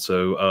 and then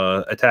also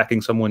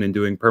attacking someone and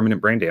doing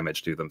permanent brain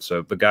damage to them.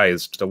 So the guy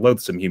is just a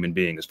loathsome human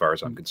being, as far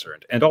as I'm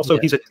concerned. And also,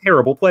 he's a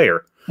terrible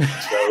player.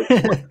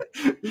 So,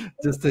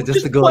 just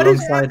to go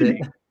alongside it.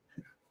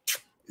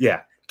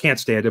 Yeah, can't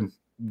stand him.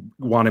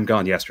 Want him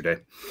gone yesterday.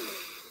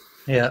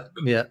 Yeah,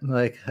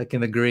 like I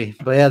can agree.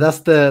 But yeah, that's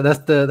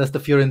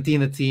the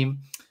Fiorentina team.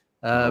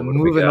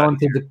 Moving on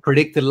to the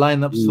predicted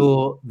lineups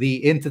for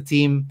the Inter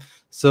team.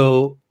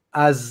 So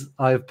as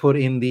I've put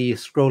in the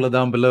scroller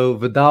down below,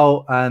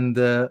 Vidal and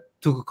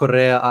Tucu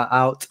Correa are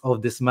out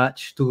of this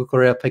match. Tucu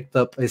Correa picked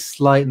up a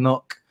slight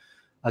knock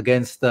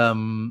against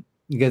Bologna,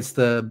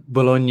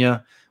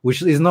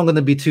 which is not going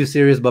to be too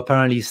serious, but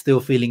apparently he's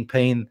still feeling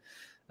pain.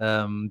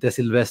 De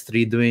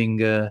Silvestri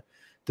doing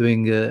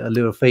a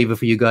little favor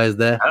for you guys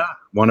there.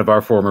 One of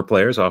our former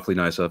players, awfully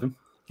nice of him.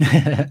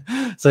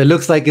 So it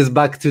looks like it's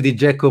back to the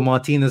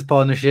Dzeko-Martinez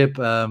partnership.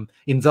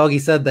 Inzaghi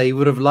said that he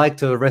would have liked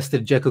to have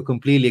rested Dzeko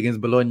completely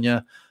against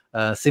Bologna.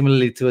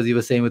 Similarly to, as you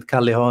were saying, with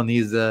Callejon,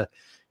 he's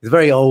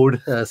very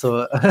old,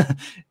 so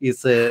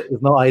it's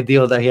not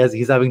ideal that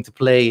he's having to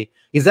play.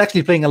 He's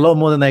actually playing a lot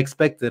more than I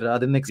expected. I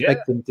didn't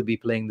expect him to be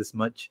playing this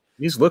much.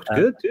 He's looked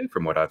good too,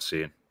 from what I've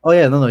seen. Oh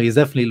yeah, no, he's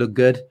definitely looked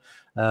good.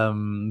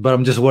 But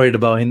I'm just worried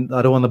about him.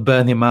 I don't want to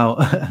burn him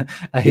out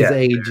at his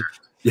age.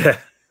 Yeah.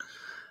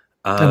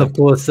 And of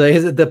course,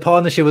 the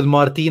partnership with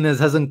Martinez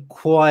hasn't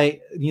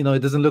quite,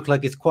 it doesn't look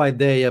like it's quite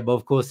there yet. But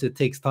of course, it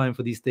takes time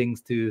for these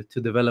things to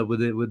develop with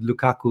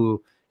Lukaku.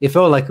 It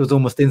felt like it was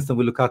almost instant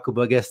with Lukaku,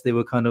 but I guess they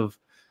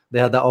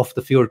had that off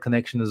the field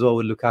connection as well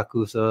with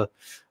Lukaku. So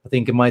I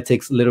think it might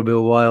take a little bit of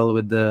a while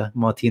with the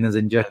Martinez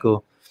and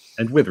Dzeko.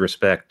 And with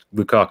respect,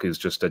 Lukaku is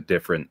just a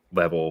different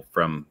level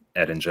from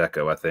Ed and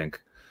Dzeko, I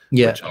think.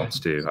 Yeah. Which helps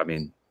too. I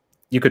mean,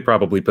 you could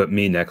probably put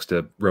me next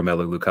to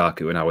Romelu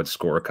Lukaku and I would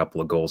score a couple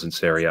of goals in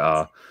Serie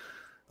A.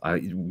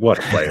 What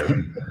a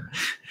player.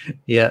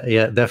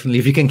 Yeah, definitely.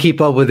 If you can keep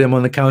up with him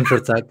on the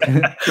counter-attack.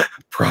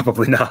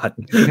 Probably not.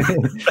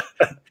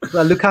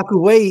 Well,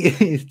 Lukaku,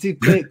 wait. It's too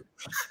quick.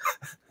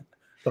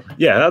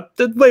 Yeah,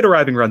 the late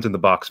arriving runs in the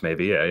box,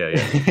 maybe.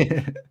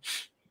 Yeah.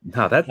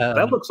 No,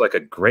 that looks like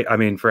a great... I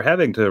mean, for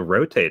having to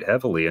rotate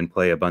heavily and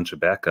play a bunch of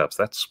backups,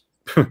 that's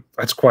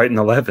quite an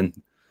 11.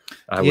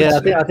 I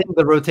think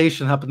the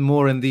rotation happened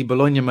more in the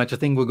Bologna match. I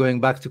think we're going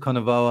back to kind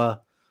of our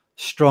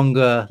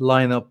stronger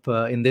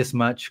lineup in this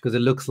match, because it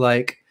looks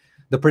like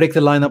the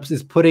predicted lineups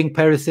is putting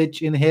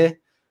Perisic in here.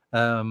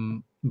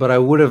 But I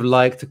would have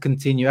liked to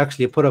continue.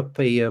 Actually, I put up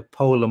a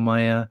poll on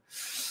my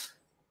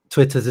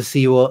Twitter to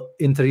see what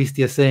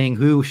Interisti are saying,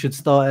 who should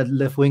start at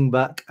left wing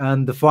back.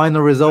 And the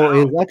final result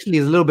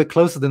is a little bit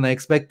closer than I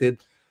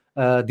expected.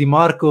 Di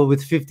Marco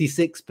with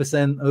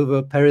 56%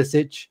 over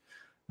Perisic.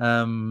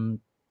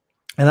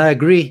 And I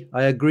agree.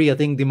 I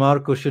think Di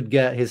Marco should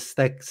get his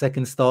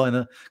second start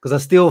because I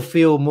still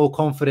feel more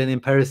confident in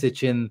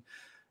Perisic in,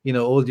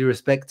 all due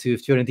respect to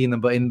Fiorentina,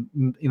 but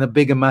in a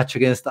bigger match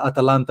against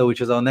Atalanta, which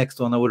is our next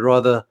one, I would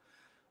rather,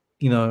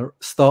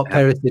 start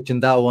Perisic in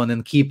that one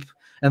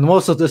and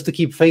also just to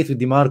keep faith with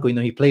Di Marco.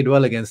 He played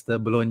well against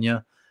Bologna.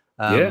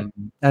 And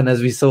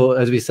as we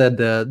said,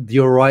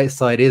 your right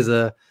side is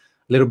a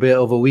little bit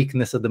of a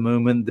weakness at the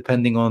moment,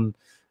 depending on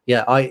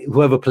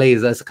whoever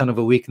plays, that's kind of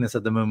a weakness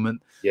at the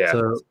moment. Yeah.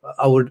 So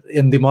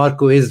and Di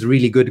Marco is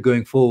really good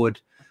going forward,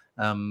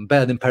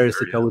 better than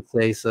Perisic, I would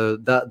say. So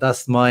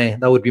that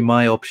would be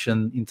my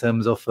option in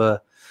terms of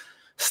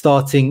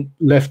starting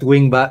left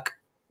wing back.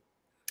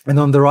 And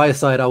on the right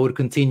side, I would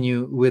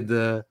continue with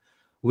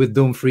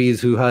Dumfries,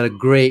 who had a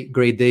great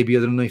debut.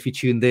 I don't know if you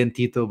tuned in,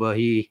 Tito, but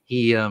he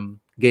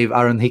gave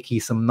Aaron Hickey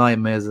some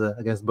nightmares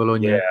against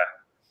Bologna.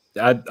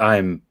 Yeah,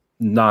 I'm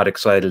not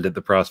excited at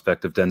the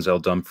prospect of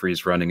Denzel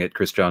Dumfries running at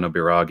Cristiano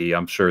Biraghi.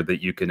 I'm sure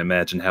that you can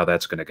imagine how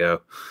that's going to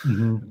go,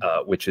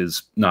 which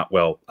is not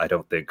well, I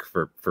don't think,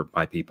 for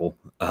my people.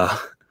 I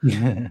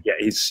know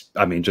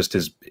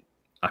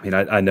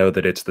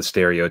that it's the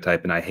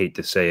stereotype and I hate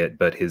to say it,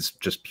 but his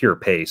just pure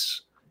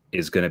pace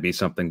is going to be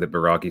something that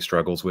Biraghi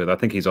struggles with. I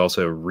think he's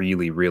also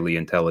really, really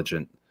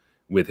intelligent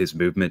with his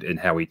movement and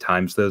how he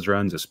times those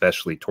runs,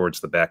 especially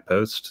towards the back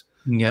post.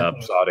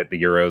 Saw it at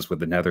the Euros with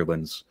the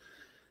Netherlands.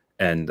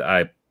 And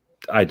I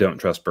don't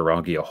trust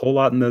Biraghi a whole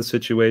lot in those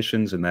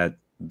situations, and that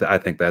I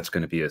think that's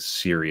going to be a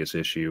serious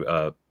issue,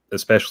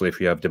 especially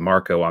if you have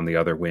DeMarco on the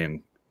other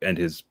wing and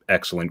his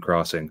excellent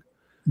crossing.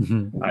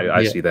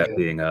 I see that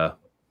being I'll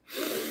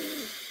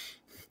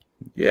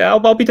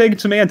be taking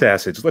some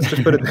antacids. Let's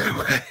just put it that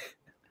way.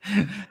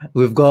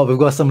 We've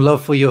got some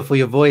love for your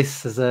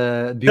voice, as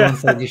Bjorn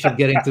said. You should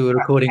get into a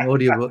recording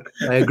audiobook.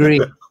 I agree.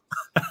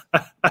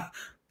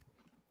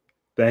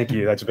 Thank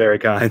you. That's very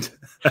kind.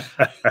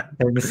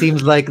 And it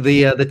seems like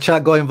the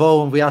chat got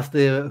involved when we asked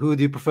who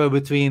do you prefer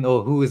between,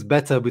 or who is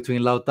better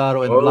between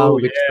Lautaro and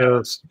Vlahovic.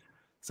 Yes.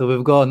 So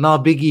we've got now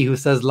Biggie who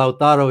says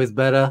Lautaro is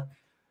better.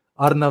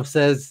 Arnav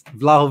says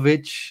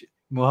Vlahovic.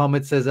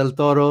 Mohammed says El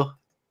Toro.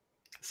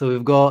 So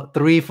we've got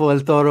 3 for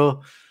El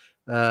Toro,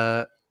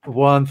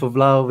 1 for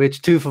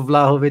Vlahovic, 2 for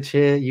Vlahovic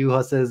here.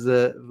 Juha says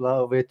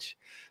Vlahovic.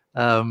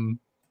 I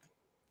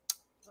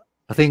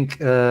think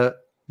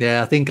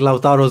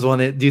Lautaro's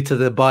won it due to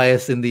the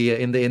bias in the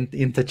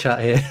inter chat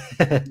here.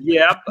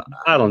 Yeah,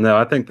 I don't know.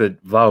 I think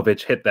that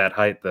Vlahovic hit that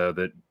height though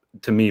that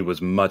to me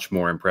was much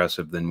more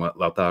impressive than what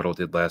Lautaro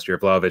did last year.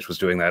 Vlahovic was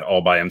doing that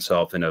all by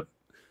himself in a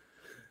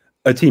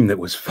team that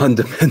was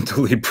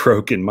fundamentally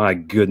broken. My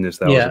goodness,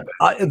 that was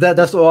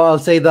that's what I'll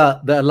say,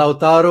 that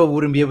Lautaro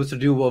wouldn't be able to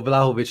do what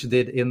Vlahovic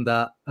did in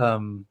that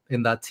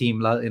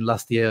team in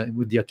last year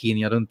with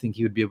Giacchini. I don't think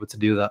he would be able to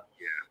do that.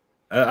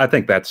 I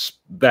think that's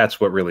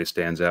what really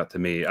stands out to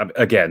me.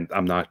 Again,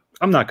 I'm not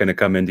going to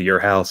come into your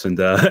house and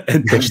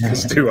push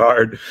this too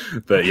hard,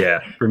 but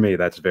yeah, for me,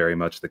 that's very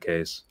much the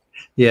case.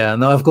 Yeah,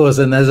 no, of course,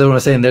 and as I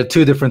was saying, there are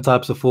 2 different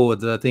types of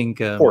forwards. I think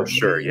for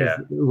sure, yeah,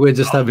 we're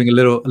just having a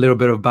little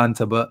bit of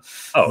banter, but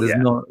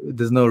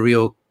there's no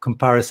real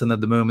comparison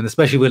at the moment,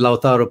 especially with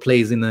Lautaro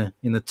plays in a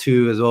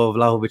 2 as well.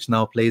 Vlahovic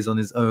now plays on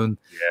his own,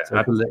 so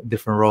it's a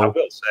different role. I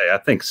will say, I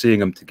think seeing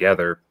them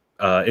together.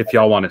 If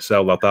y'all want to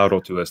sell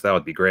Lautaro to us, that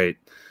would be great.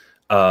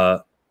 I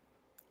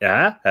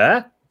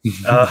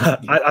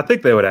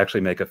think they would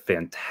actually make a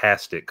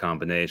fantastic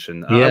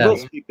combination. I will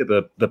speak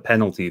to the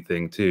penalty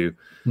thing too.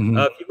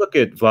 If you look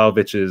at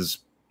Vlahovic's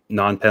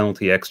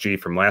non-penalty XG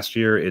from last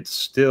year, it's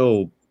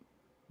still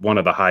one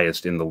of the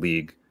highest in the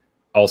league.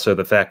 Also,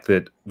 the fact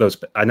that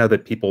I know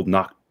that people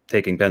not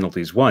taking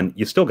penalties, 1,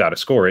 you still got to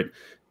score it.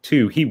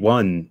 2, he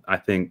won, I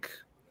think,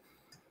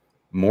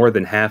 more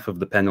than half of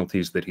the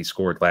penalties that he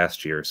scored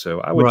last year.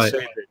 So I would say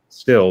that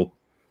still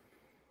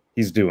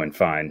he's doing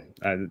fine.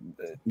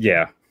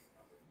 Yeah.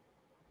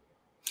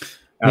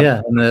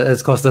 And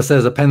as Costa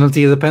says, a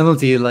penalty is a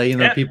penalty.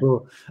 Like,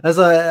 people, as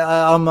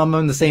I'm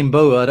on the same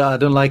boat. I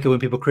don't like it when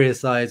people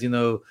criticize,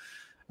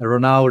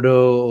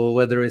 Ronaldo, or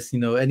whether it's,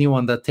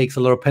 anyone that takes a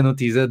lot of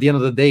penalties. At the end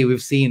of the day,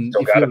 we've seen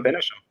still got to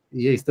finish them.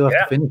 Yeah, you still have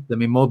to finish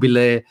them.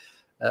 Immobile,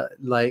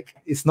 like,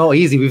 it's not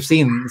easy. We've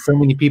seen so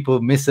many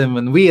people miss him,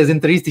 and we as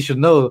Interisti should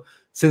know,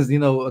 since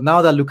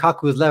now that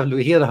Lukaku is left,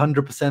 he had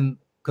 100%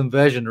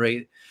 conversion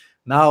rate.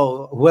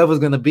 Now whoever's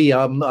going to be,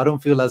 I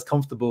don't feel as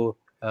comfortable.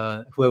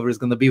 Whoever is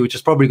going to be, which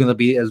is probably going to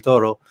be El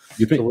Toro.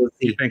 You think?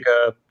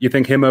 So you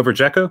think him over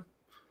Dzeko?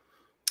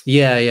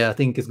 Yeah, I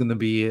think it's going to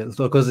be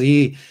because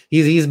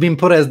he's been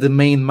put as the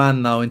main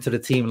man now into the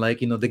team. Like,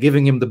 they're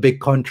giving him the big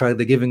contract,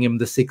 they're giving him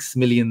the 6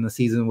 million a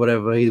season,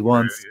 whatever he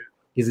wants.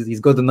 He's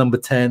got the number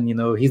 10,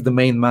 he's the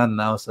main man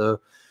now, so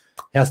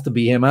it has to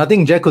be him. And I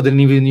think Dzeko didn't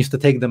even used to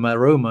take them at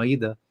Roma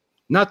either.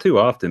 Not too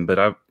often, but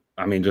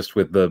I mean, just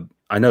with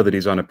I know that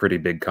he's on a pretty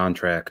big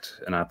contract,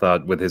 and I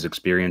thought with his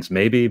experience,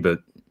 maybe, but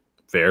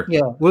fair.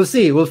 Yeah, we'll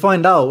see. We'll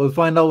find out. We'll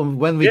find out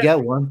when we get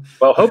one.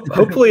 Well,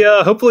 hopefully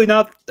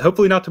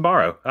not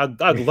tomorrow.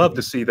 I'd love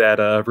to see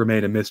that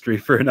remain a mystery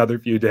for another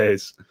few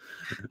days.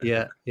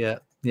 Yeah. As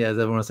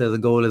everyone says, a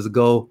goal is a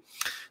goal,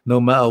 no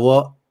matter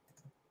what.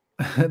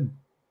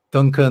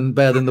 Duncan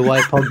better than the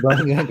white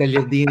Pogba.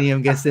 Gagliardini,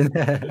 I'm guessing.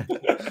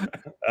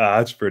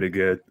 That's pretty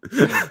good.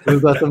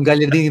 We've got some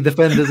Gagliardini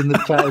defenders in the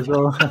chat as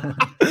well.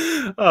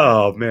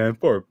 Oh man,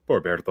 poor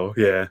Berto.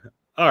 Yeah.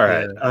 All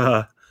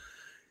right.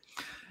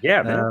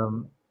 Yeah,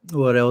 man.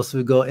 What else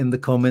we got in the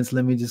comments?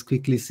 Let me just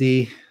quickly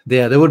see.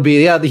 There would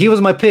be. Yeah, he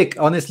was my pick.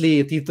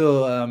 Honestly,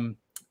 Tito,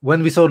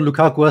 when we saw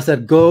Lukaku, I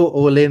said go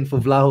all in for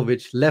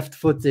Vlahovic,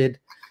 left-footed,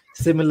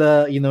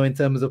 similar, in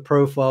terms of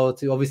profile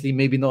to, obviously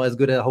maybe not as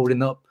good at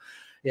holding up.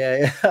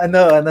 Yeah, I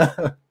know.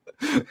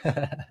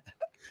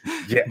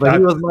 Yeah, but he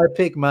was my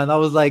pick, man. I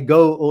was like,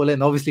 go all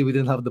in. Obviously, we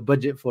didn't have the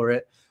budget for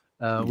it.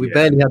 We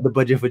barely had the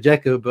budget for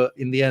Dzeko, but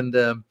in the end,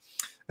 the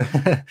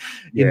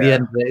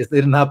end, it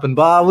didn't happen.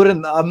 But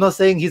I'm not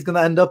saying he's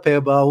gonna end up here,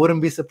 but I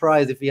wouldn't be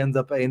surprised if he ends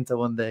up at Inter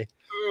one day.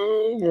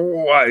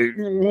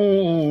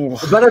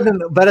 Better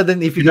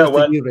than if he goes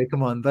to Juve.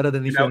 Come on, better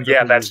than if he ends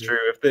up that's Juve.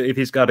 true. If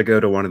he's got to go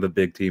to one of the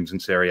big teams in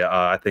Serie A,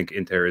 I think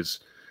Inter is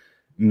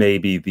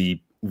maybe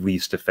the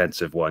least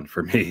offensive one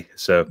for me.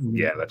 So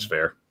yeah, that's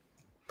fair.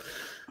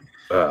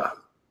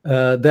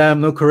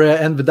 Damn, no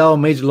Correa and Vidal,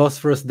 major loss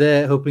for us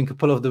there. Hoping to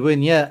pull off the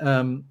win.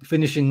 Yeah,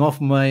 finishing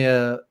off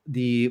my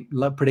the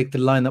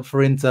predicted lineup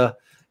for Inter.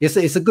 It's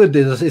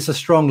a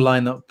strong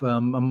lineup.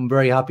 I'm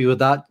very happy with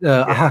that.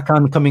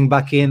 Hakan coming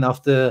back in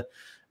after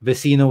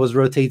Vecino was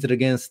rotated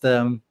against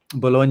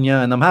Bologna,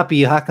 and I'm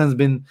happy Hakan's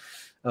been.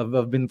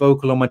 I've been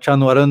vocal on my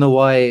channel. I don't know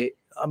why.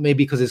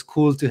 Maybe because it's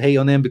cool to hate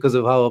on him because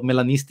of how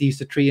Milanisti used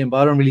to treat him, but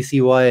I don't really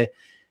see why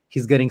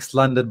he's getting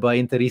slandered by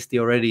Interisti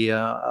already.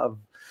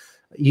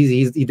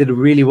 He did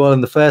really well in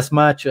the first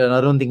match, and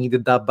I don't think he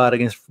did that bad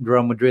against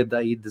Real Madrid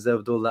that he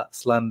deserved all that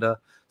slander.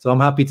 So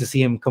I'm happy to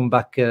see him come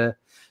back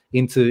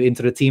into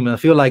the team, and I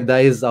feel like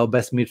that is our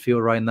best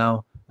midfield right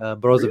now.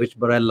 Brozovic,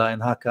 Barella,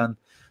 and Hakan.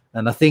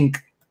 And I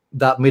think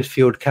that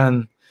midfield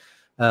can,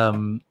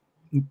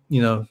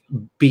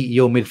 beat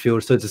your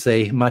midfield, so to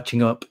say,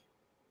 matching up.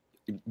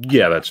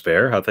 Yeah, that's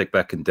fair. I think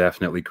that can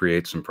definitely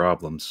create some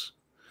problems.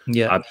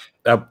 Yeah.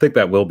 I think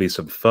that will be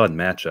some fun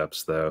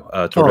matchups, though.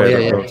 Yeah.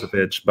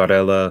 Brozovic,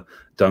 Barella,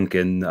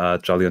 Duncan,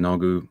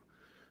 Çalhanoğlu,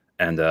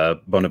 and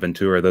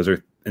Bonaventura. Those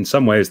are, in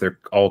some ways, they're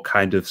all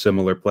kind of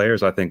similar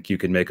players. I think you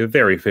can make a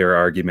very fair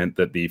argument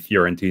that the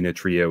Fiorentina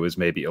trio is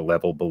maybe a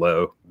level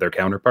below their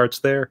counterparts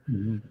there.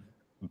 Mm-hmm.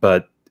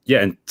 But yeah,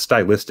 and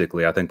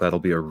stylistically, I think that'll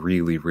be a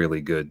really,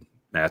 really good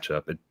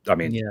matchup.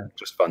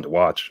 Just fun to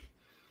watch.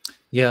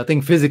 Yeah, I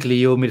think physically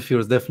your midfield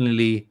is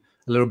definitely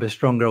a little bit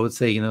stronger, I would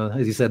say.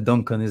 As you said,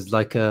 Duncan is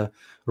like a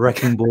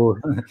wrecking ball.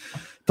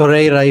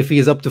 Torreira, if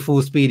he's up to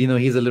full speed,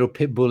 he's a little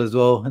pit bull as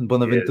well. And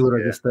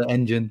Bonaventura, just the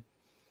engine.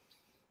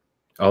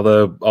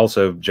 Although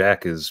also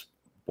Jack is,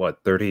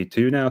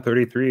 32 now,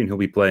 33, and he'll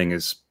be playing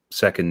his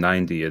second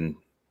 90 in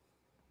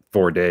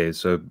 4 days.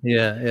 So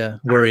yeah,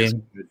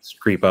 worrying. It's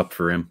creep up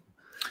for him.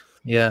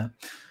 Yeah.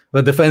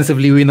 But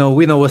defensively, we know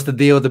what's the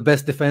deal. The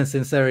best defense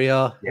in Serie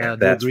A. Yeah,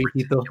 that's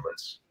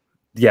ridiculous.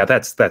 Yeah,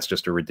 that's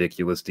just a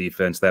ridiculous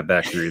defense. That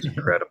back three is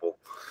incredible.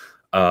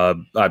 I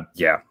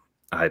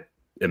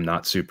am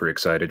not super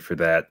excited for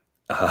that.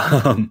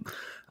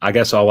 I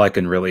guess all I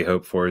can really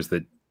hope for is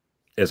that,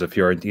 as a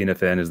Fiorentina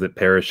fan, is that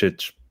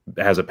Perisic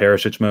has a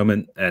Perisic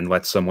moment and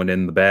lets someone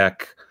in the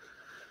back.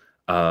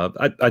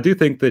 I do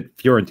think that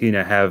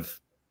Fiorentina have,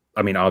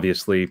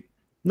 obviously,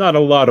 not a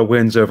lot of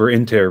wins over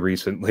Inter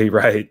recently,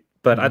 right?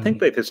 But I think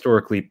they've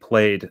historically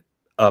played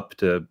up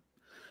to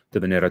the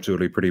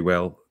Nerazzurri pretty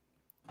well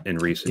in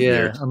recent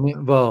years.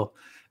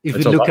 If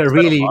you look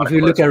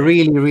at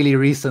really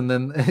recent,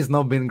 then it's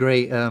not been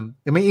great. In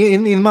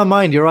my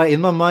mind, you're right. In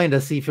my mind, I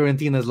see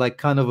Fiorentina as like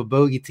kind of a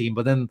bogey team,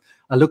 but then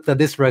I looked at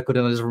this record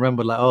and I just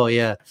remember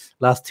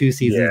last 2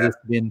 seasons it's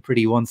been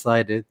pretty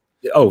one-sided.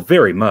 Oh,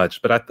 very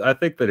much. But I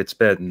think that it's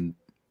been,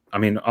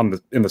 in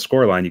the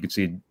scoreline, you can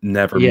see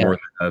never more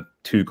than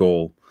a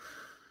 2-goal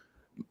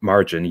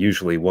margin,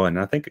 usually one.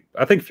 I think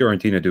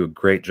Fiorentina do a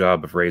great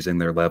job of raising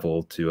their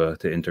level to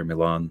Inter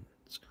Milan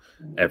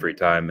every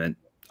time, and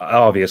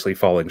obviously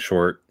falling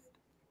short,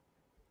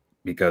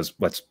 because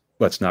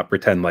let's not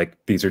pretend like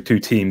these are two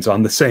teams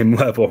on the same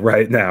level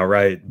right now,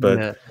 right?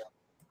 But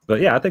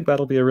yeah, I think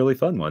that'll be a really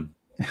fun one.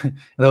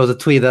 There was a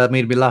tweet that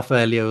made me laugh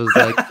earlier. It was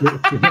like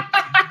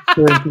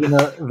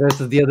Fiorentina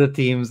versus the other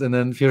teams, and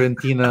then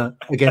Fiorentina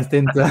against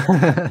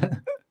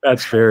Inter.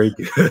 That's very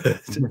good.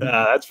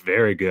 That's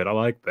very good. I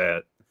like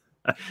that.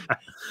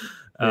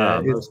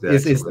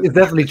 It's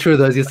definitely true,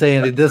 though, as you're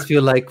saying. It does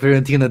feel like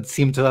Fiorentina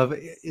seem to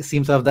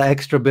have that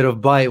extra bit of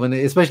bite when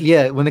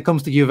it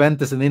comes to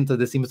Juventus and Inter.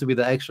 There seems to be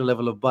the extra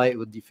level of bite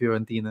with the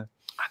Fiorentina.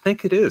 I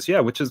think it is,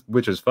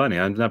 which is funny.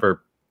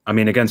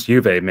 Against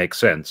Juve it makes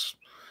sense,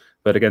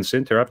 but against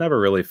Inter, I've never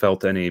really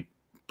felt any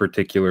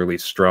particularly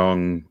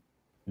strong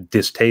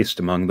distaste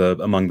among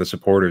the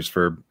supporters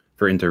for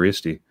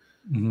Interisti.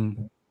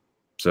 Mm-hmm.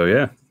 So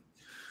yeah.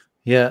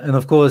 Yeah, and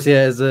of course,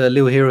 as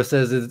Lil Hero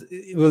says,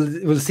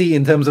 we'll see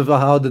in terms of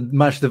how the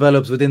match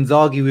develops. With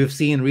Inzaghi, we've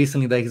seen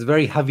recently that he's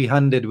very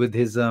heavy-handed with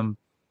his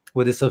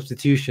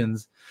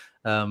substitutions.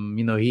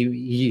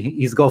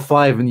 He's got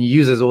 5 and he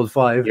uses all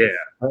 5. Yeah,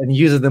 and he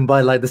uses them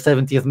by like the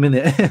 70th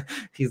minute.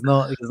 he's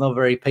not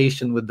very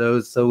patient with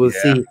those. So we'll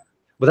see.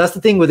 But that's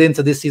the thing with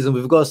Inter this season.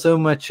 We've got so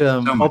much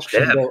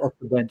options off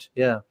the bench.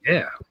 Yeah.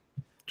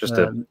 Just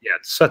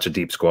it's such a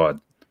deep squad.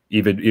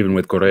 Even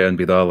with Correa and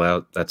Vidal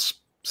out, that's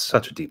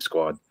such a deep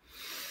squad.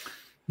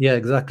 Yeah,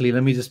 exactly.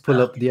 Let me just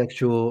pull up the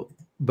actual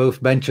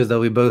both benches that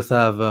we both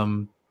have.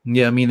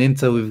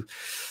 Inter, we've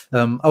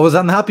I was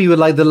unhappy with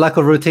the lack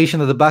of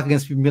rotation at the back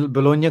against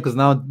Bologna, because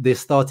now they're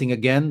starting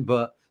again,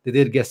 but they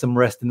did get some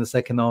rest in the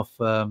second half.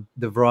 De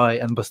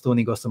Vrij and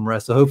Bastoni got some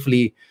rest, so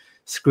hopefully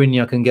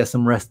Skriniar can get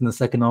some rest in the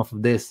second half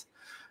of this.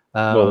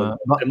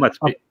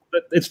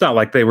 It's not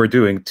like they were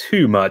doing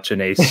too much in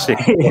a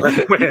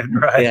 6-1 win,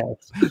 right? Yeah,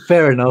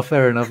 fair enough.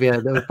 Yeah,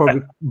 they were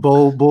probably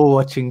ball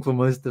watching for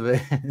most of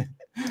it.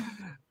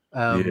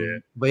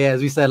 But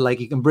as we said,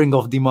 you can bring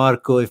off Di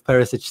Marco if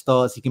Perisic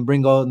starts. You can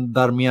bring on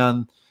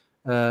Darmian.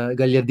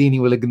 Gagliardini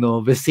will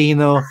ignore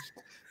Vecino,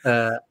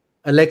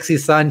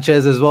 Alexis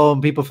Sanchez as well.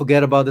 And people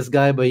forget about this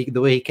guy, but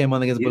the way he came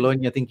on against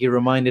Bologna, I think he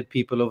reminded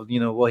people of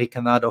what he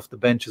can add off the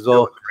bench as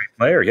well. Great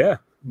player, yeah.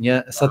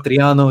 Yeah,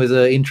 Satriano is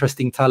an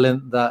interesting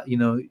talent that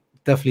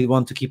definitely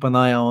want to keep an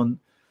eye on.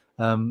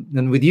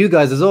 And with you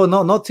guys as well,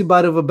 not too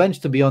bad of a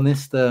bench, to be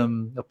honest.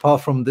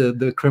 Apart from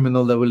the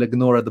criminal that we'll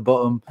ignore at the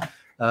bottom.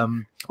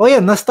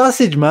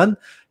 Nastasic, man,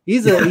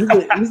 he's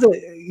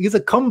a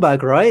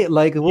comeback, right?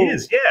 He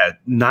is,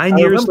 9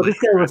 years. This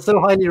guy was so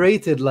highly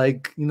rated,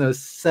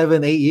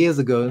 7-8 years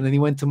ago, and then he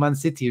went to Man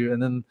City,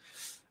 and then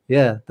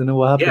don't know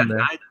what happened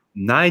there.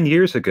 9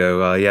 years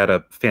ago, he had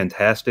a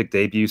fantastic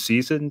debut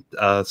season.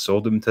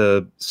 Sold him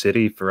to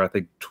City for I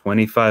think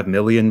 25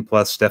 million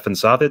plus Stefan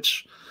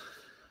Savic,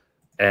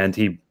 and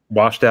he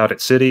washed out at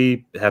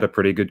City, had a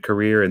pretty good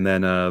career, and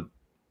then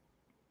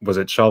was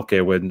at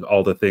Schalke when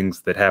all the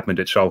things that happened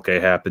at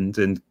Schalke happened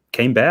and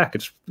came back.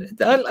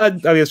 I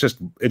mean,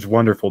 it's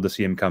wonderful to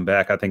see him come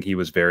back. I think he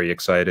was very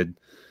excited,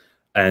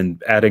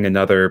 and adding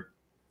another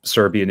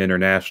Serbian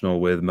international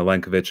with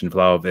Milenkovic and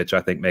Vlahovic,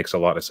 I think makes a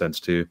lot of sense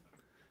too.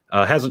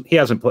 He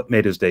hasn't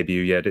made his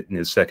debut yet in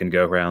his second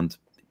go round.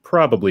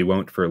 Probably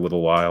won't for a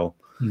little while,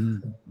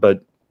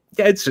 but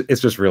yeah, it's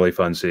just really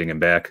fun seeing him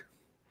back.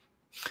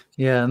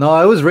 Yeah, no,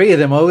 I always rated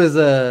him. I always,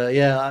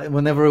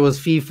 whenever it was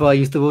FIFA, I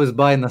used to always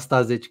buy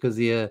Nastasic because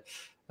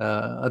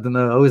I don't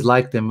know, I always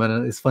liked him, but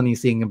it's funny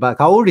seeing him back.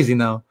 How old is he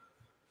now?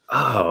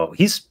 Oh,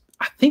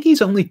 I think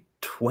he's only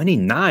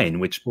 29,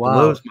 which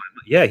blows my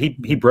mind. Yeah,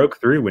 he broke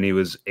through when he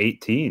was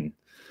 18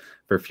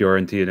 for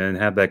Fiorentina and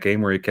had that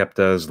game where he kept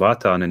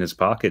Zlatan in his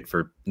pocket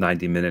for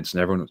 90 minutes,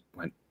 and everyone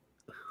went,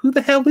 "Who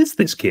the hell is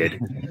this kid?"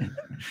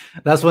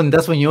 That's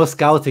when your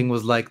scouting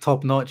was like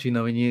top notch. You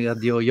know, when you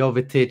had your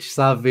Jovetic,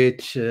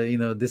 Savic,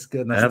 this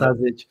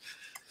Nastasic.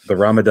 The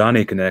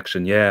Ramadani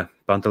connection, yeah.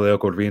 Pantaleo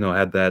Corvino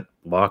had that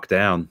locked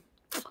down.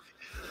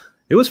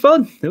 It was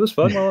fun. It was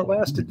fun while it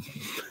lasted.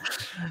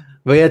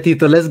 But yeah,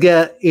 Tito, let's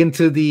get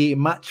into the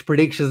match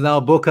predictions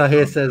now. Boca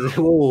here says,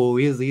 "Oh,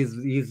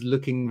 he's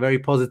looking very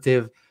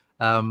positive."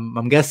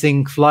 I'm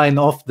guessing flying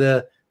off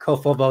the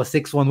cuff of our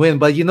 6-1 win.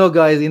 But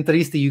guys,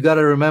 Interisti, you got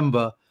to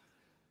remember,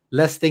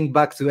 let's think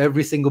back to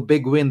every single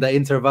big win that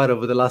Inter have had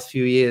over the last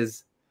few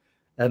years,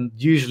 and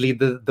usually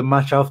the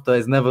match after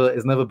has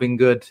never been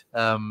good.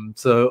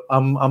 So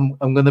I'm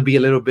going to be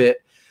a little bit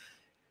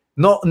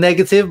not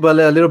negative, but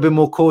a little bit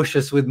more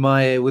cautious with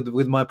my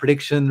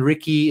prediction.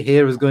 Ricky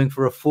here is going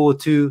for a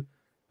 4-2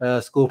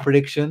 score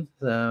prediction.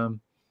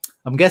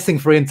 I'm guessing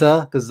for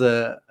Inter because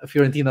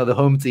Fiorentina are the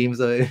home team,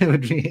 so it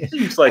would be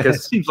seems like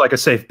a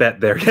safe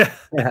bet there.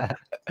 Yeah.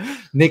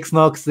 Nick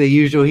Knox, the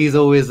usual. He's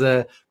always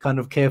kind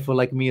of careful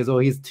like me as well.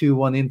 He's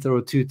 2-1 Inter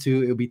or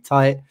 2-2. It'll be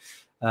tight.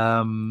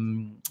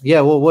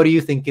 Yeah. Well, what are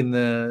you thinking,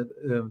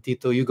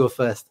 Tito? You go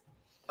first.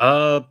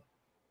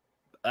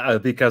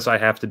 Because I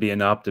have to be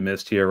an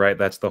optimist here, right?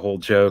 That's the whole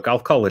joke. I'll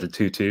call it a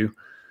 2-2.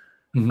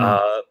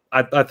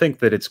 I think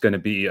that it's going to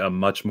be a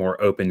much more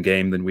open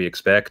game than we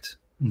expect.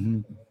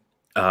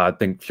 I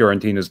think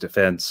Fiorentina's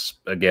defense,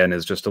 again,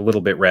 is just a little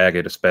bit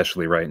ragged,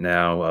 especially right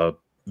now.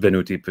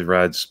 Venuti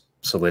provides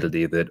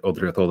solidity that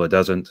Odriozola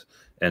doesn't,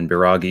 and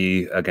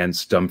Biraghi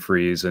against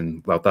Dumfries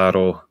and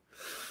Lautaro.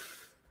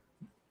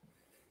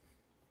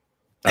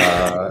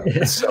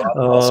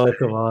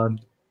 Come on.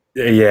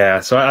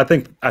 Yeah, so I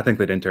think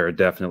that Inter are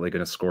definitely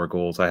going to score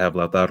goals. I have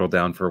Lautaro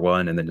down for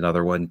one, and then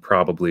another one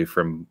probably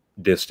from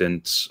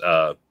distance,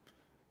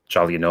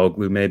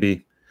 Çalhanoğlu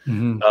maybe.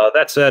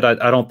 That said,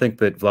 I don't think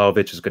that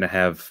Vlahovic is going to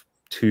have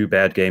 2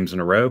 bad games in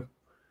a row.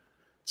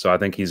 So I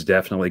think he's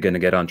definitely going to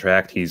get on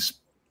track. He's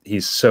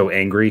so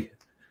angry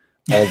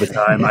all the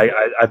time.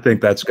 I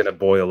think that's going to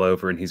boil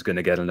over, and he's going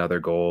to get another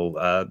goal.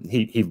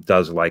 He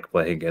does like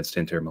playing against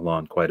Inter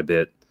Milan quite a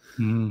bit.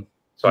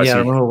 So I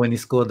remember when he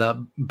scored that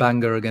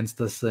banger against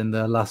us in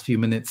the last few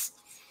minutes.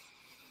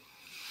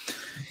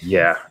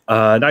 Yeah,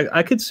 and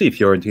I could see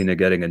Fiorentina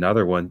getting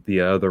another one.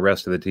 The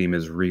rest of the team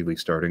is really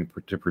starting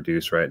to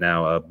produce right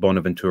now.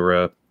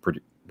 Bonaventura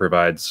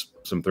provides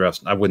some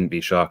thrust. I wouldn't be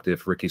shocked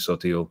if Ricky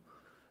Sotil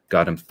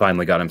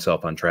finally got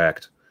himself on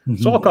track.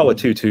 So I'll call it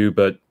 2-2,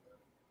 but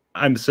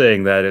I'm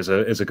saying that as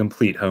a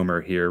complete homer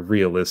here.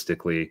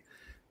 Realistically,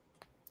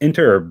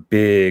 Inter are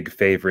big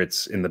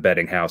favorites in the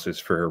betting houses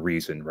for a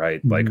reason, right?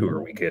 Like, who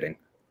are we kidding?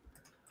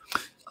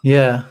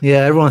 Yeah.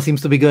 Everyone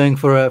seems to be going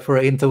for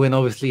an Inter win.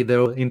 Obviously,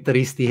 they're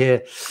Interisti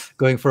here,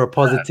 going for a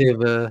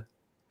positive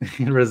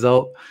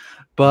result.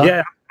 But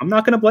yeah, I'm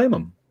not going to blame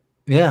them.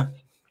 Yeah,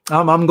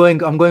 I'm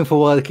going for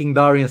what King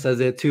Darian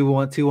says. It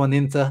 2-1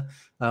 Inter.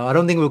 I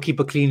don't think we'll keep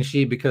a clean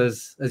sheet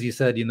because, as you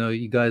said,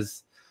 you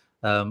guys.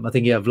 I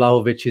think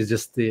Vlahovic is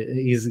just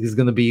he's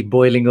going to be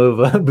boiling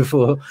over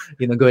before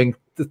going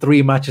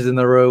 3 matches in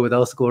a row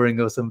without scoring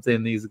or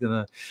something. He's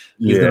gonna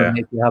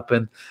make it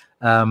happen.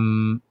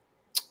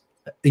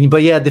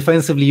 But yeah,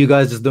 defensively, you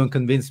guys just don't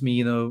convince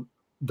me.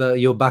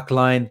 Your back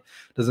line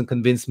doesn't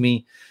convince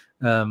me.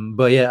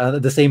 But yeah,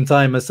 at the same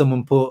time, as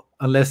someone put,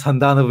 unless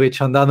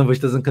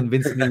Handanovic doesn't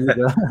convince me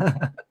either.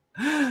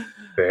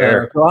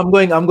 Fair. So I'm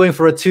going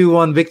for a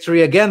 2-1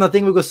 victory. Again, I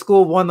think we're going to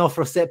score 1 off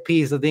a set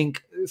piece. I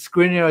think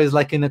Skriniar is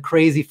like in a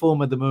crazy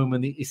form at the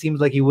moment. It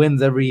seems like he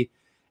wins every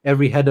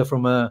header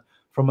from a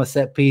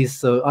set piece.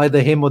 So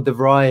either him or De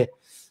Vrij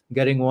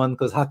getting one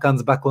because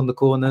Hakan's back on the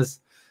corners.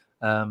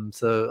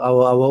 So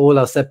all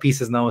our set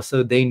pieces now are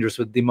so dangerous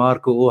with Di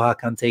Marco or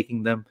Hakan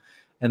taking them.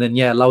 And then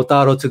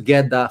Lautaro to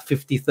get that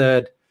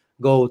 53rd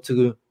goal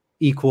to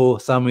equal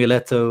Samuel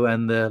Eto'o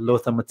and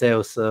Lothar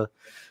Matthäus. So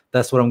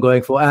that's what I'm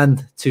going for,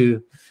 and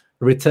to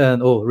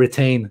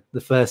retain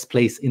the first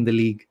place in the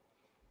league.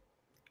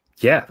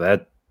 Yeah,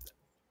 that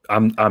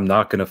I'm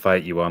not going to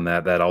fight you on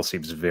that. That all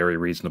seems very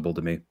reasonable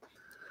to me.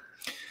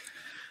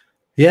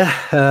 Yeah,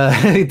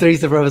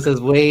 Teresa Bravo says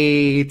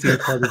way too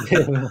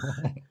positive.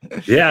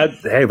 Yeah,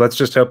 hey, let's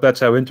just hope that's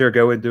how Inter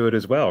go into it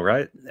as well,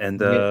 right?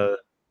 And I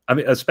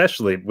mean,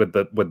 especially with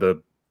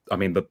the I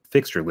mean, the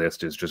fixture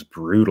list is just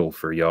brutal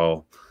for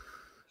y'all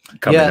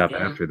coming up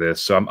after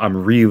this. So I'm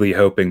really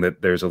hoping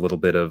that there's a little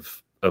bit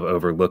of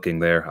overlooking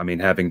there. I mean,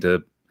 having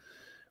to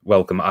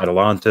welcome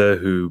Atalanta,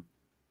 who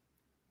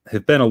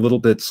have been a little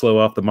bit slow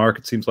off the mark,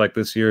 it seems like,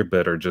 this year,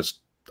 but are just,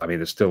 I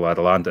mean, it's still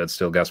Atalanta, it's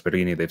still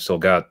Gasperini, they've still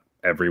got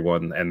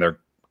everyone, and they're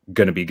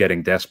going to be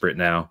getting desperate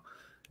now.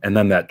 And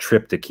then that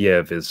trip to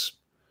Kiev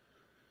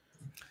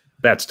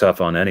that's tough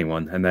on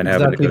anyone. And then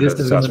having to go this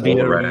to is going to be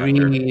a right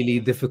really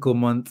difficult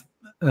month.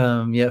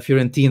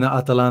 Fiorentina,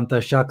 Atalanta,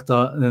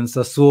 Shakhtar, and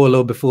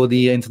Sassuolo before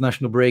the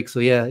international break.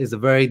 So yeah, it's a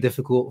very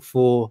difficult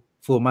four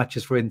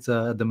matches for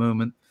Inter at the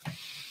moment.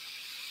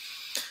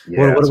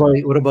 Yeah,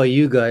 what about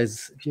you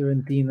guys,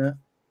 Fiorentina?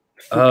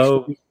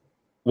 Oh,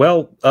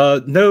 well,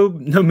 no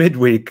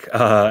midweek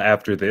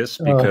after this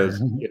because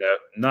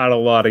not a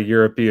lot of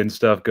European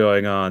stuff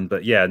going on.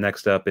 But yeah,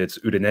 next up it's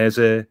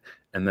Udinese,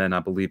 and then I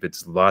believe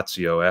it's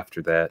Lazio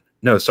after that.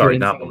 No, sorry,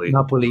 Napoli.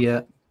 Napoli,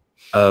 yeah.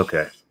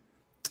 Okay.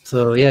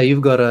 So yeah,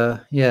 you've got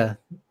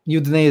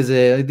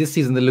Udinese this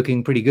season. They're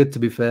looking pretty good, to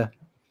be fair.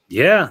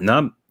 Yeah,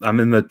 no, I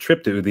mean, the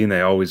trip to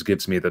Udine always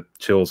gives me the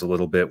chills a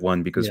little bit.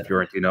 One, because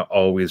Fiorentina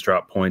always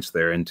drop points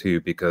there, and two,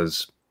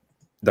 because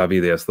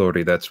Davide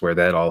Astori, that's where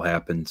that all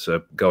happened.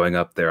 So going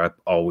up there, I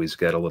always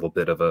get a little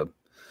bit of a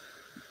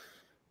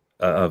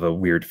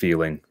weird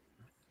feeling.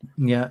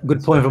 Yeah,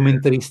 good point from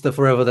Interista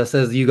Forever that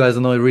says you guys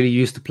are not really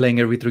used to playing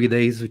every 3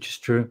 days, which is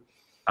true.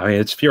 I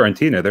mean, it's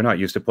Fiorentina. They're not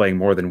used to playing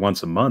more than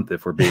once a month,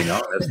 if we're being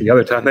honest. The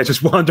other time, they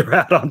just wander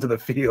out onto the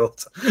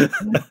field.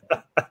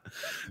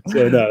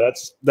 So no,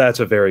 that's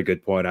a very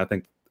good point. I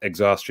think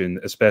exhaustion,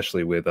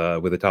 especially with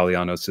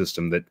Italiano's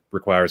system that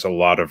requires a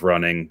lot of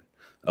running,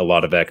 a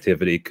lot of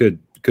activity, could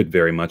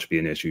very much be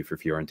an issue for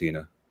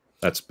Fiorentina.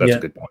 That's a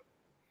good point.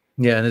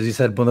 Yeah, and as you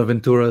said,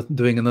 Bonaventura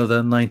doing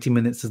another 90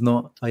 minutes is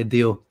not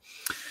ideal.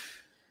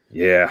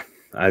 Yeah,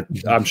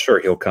 I'm sure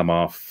he'll come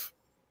off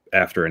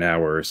after an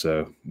hour or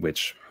so,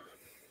 which,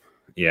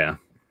 yeah.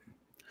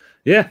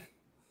 Well,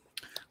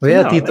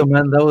 yeah, Tito,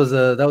 man, that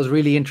was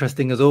really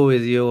interesting as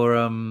always. You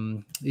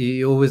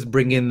always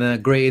bring in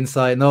great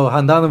insight. No,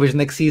 Handanovic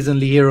next season,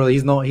 Lihiro,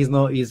 he's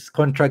not. His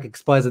contract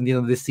expires at the end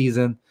of this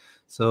season,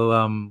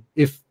 so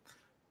if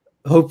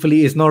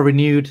hopefully it's not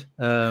renewed.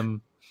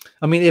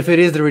 I mean, if it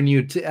is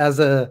renewed, as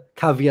a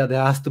caveat,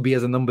 there has to be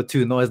as a number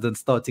 2, not as the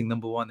starting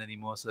number 1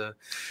 anymore. So,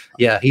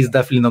 yeah, he's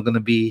definitely not going to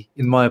be,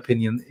 in my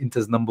opinion,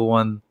 Inter's number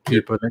 1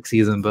 keeper next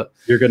season. But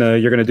you're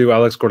gonna do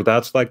Alex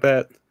Gordats like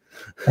that?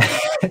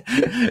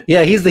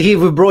 Yeah,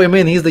 we brought him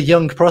in. He's the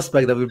young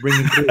prospect that we're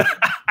bringing through.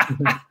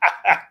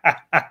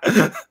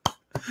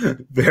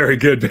 Very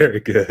good, very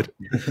good.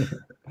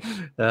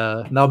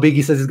 Now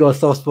Biggie says he's got a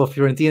soft spot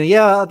for Fiorentina.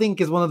 Yeah, I think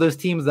it's one of those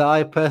teams that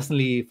I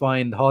personally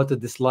find hard to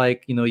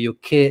dislike. Your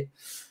kit,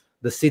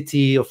 the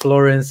city of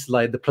Florence,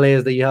 like the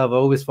players that you have, I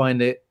always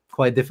find it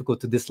quite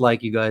difficult to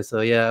dislike you guys.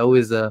 So yeah,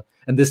 always. And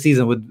this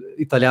season with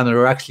Italiano,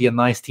 are actually a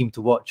nice team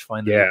to watch.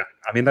 Finally. Yeah,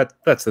 I mean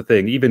that's the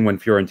thing. Even when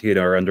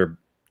Fiorentina are under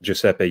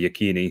Giuseppe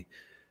Iachini,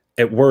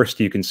 at worst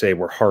you can say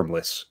we're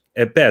harmless.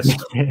 At best,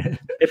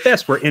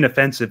 we're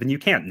inoffensive, and you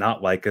can't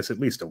not like us at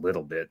least a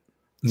little bit.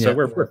 So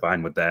we're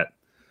fine with that.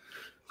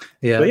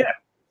 Yeah. But yeah.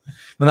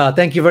 No,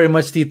 thank you very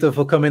much, Tito,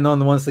 for coming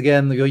on once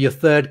again. You're your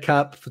third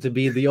cap to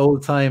be the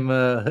all-time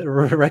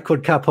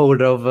record cap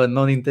holder of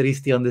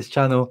non-Interisti on this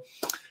channel.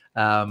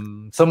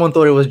 Someone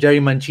thought it was Jerry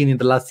Mancini,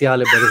 the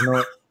Laziale, but it's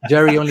not.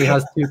 Jerry only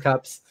has 2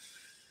 caps.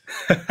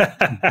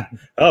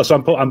 Oh, so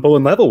I'm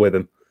pulling level with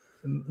him.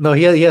 No,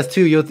 he has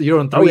 2. You're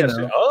on 3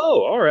 now.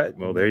 Oh, all right.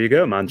 Well, there you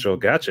go, Mancho.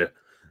 Gotcha.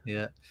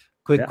 Yeah.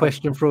 Quick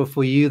question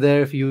for you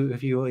there, if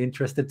you're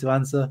interested to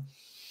answer.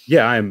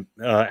 Yeah, I'm.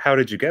 How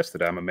did you guess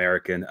that I'm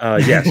American?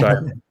 Yes,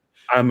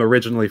 I'm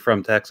originally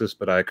from Texas,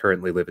 but I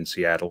currently live in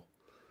Seattle.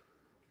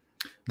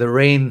 The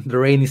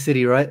rainy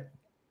city, right?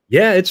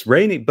 Yeah, it's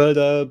rainy, but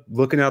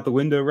looking out the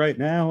window right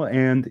now,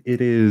 and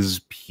it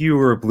is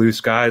pure blue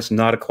skies,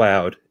 not a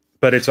cloud.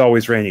 But it's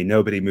always rainy.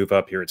 Nobody move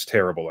up here. It's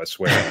terrible, I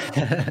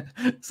swear.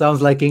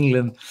 Sounds like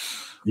England.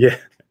 Yeah.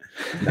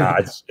 Nah,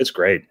 it's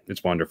great.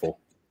 It's wonderful.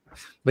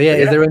 But yeah,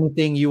 is there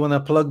anything you want to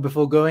plug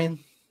before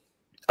going?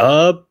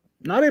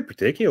 Not in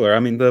particular. I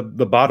mean, the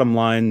bottom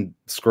line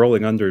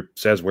scrolling under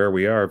says where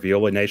we are,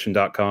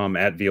 violanation.com,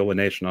 at Viola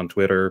Nation on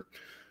Twitter.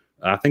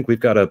 I think we've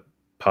got a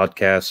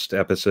podcast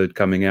episode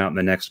coming out in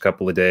the next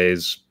couple of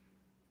days.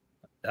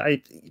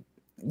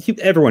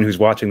 Everyone who's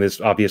watching this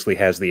obviously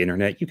has the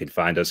internet. You can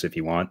find us if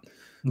you want.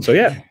 So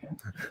yeah.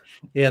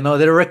 Yeah, no,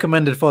 they're a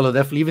recommended follow.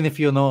 Definitely, even if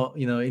you're not,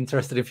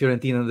 interested in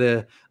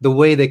Fiorentina, the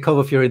way they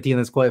cover Fiorentina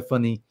is quite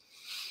funny.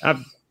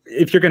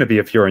 If you're going to be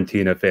a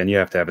Fiorentina fan, you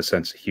have to have a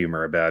sense of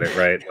humor about it,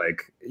 right?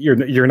 Like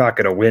you're not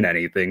going to win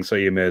anything, so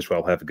you may as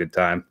well have a good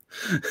time.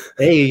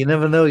 Hey, you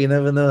never know.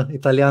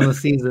 Italiano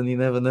season, you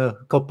never know.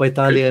 Coppa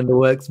Italia in the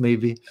works,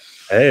 maybe.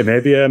 Hey,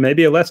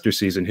 maybe a Leicester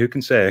season. Who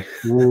can say?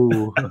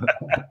 Ooh.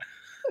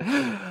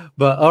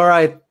 But all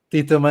right,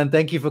 Tito, man,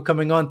 thank you for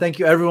coming on. Thank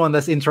you, everyone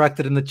that's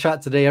interacted in the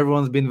chat today.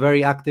 Everyone's been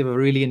very active. I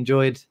really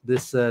enjoyed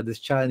this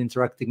chat and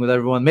interacting with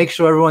everyone. Make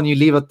sure, everyone, you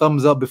leave a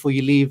thumbs up before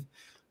you leave.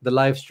 the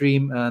live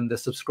stream and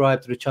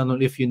subscribe to the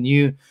channel if you're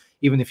new,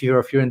 even if you're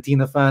a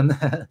Fiorentina fan.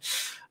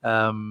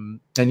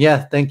 And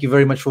yeah, thank you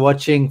very much for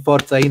watching.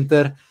 Forza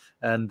Inter,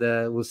 and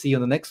we'll see you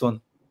on the next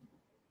one.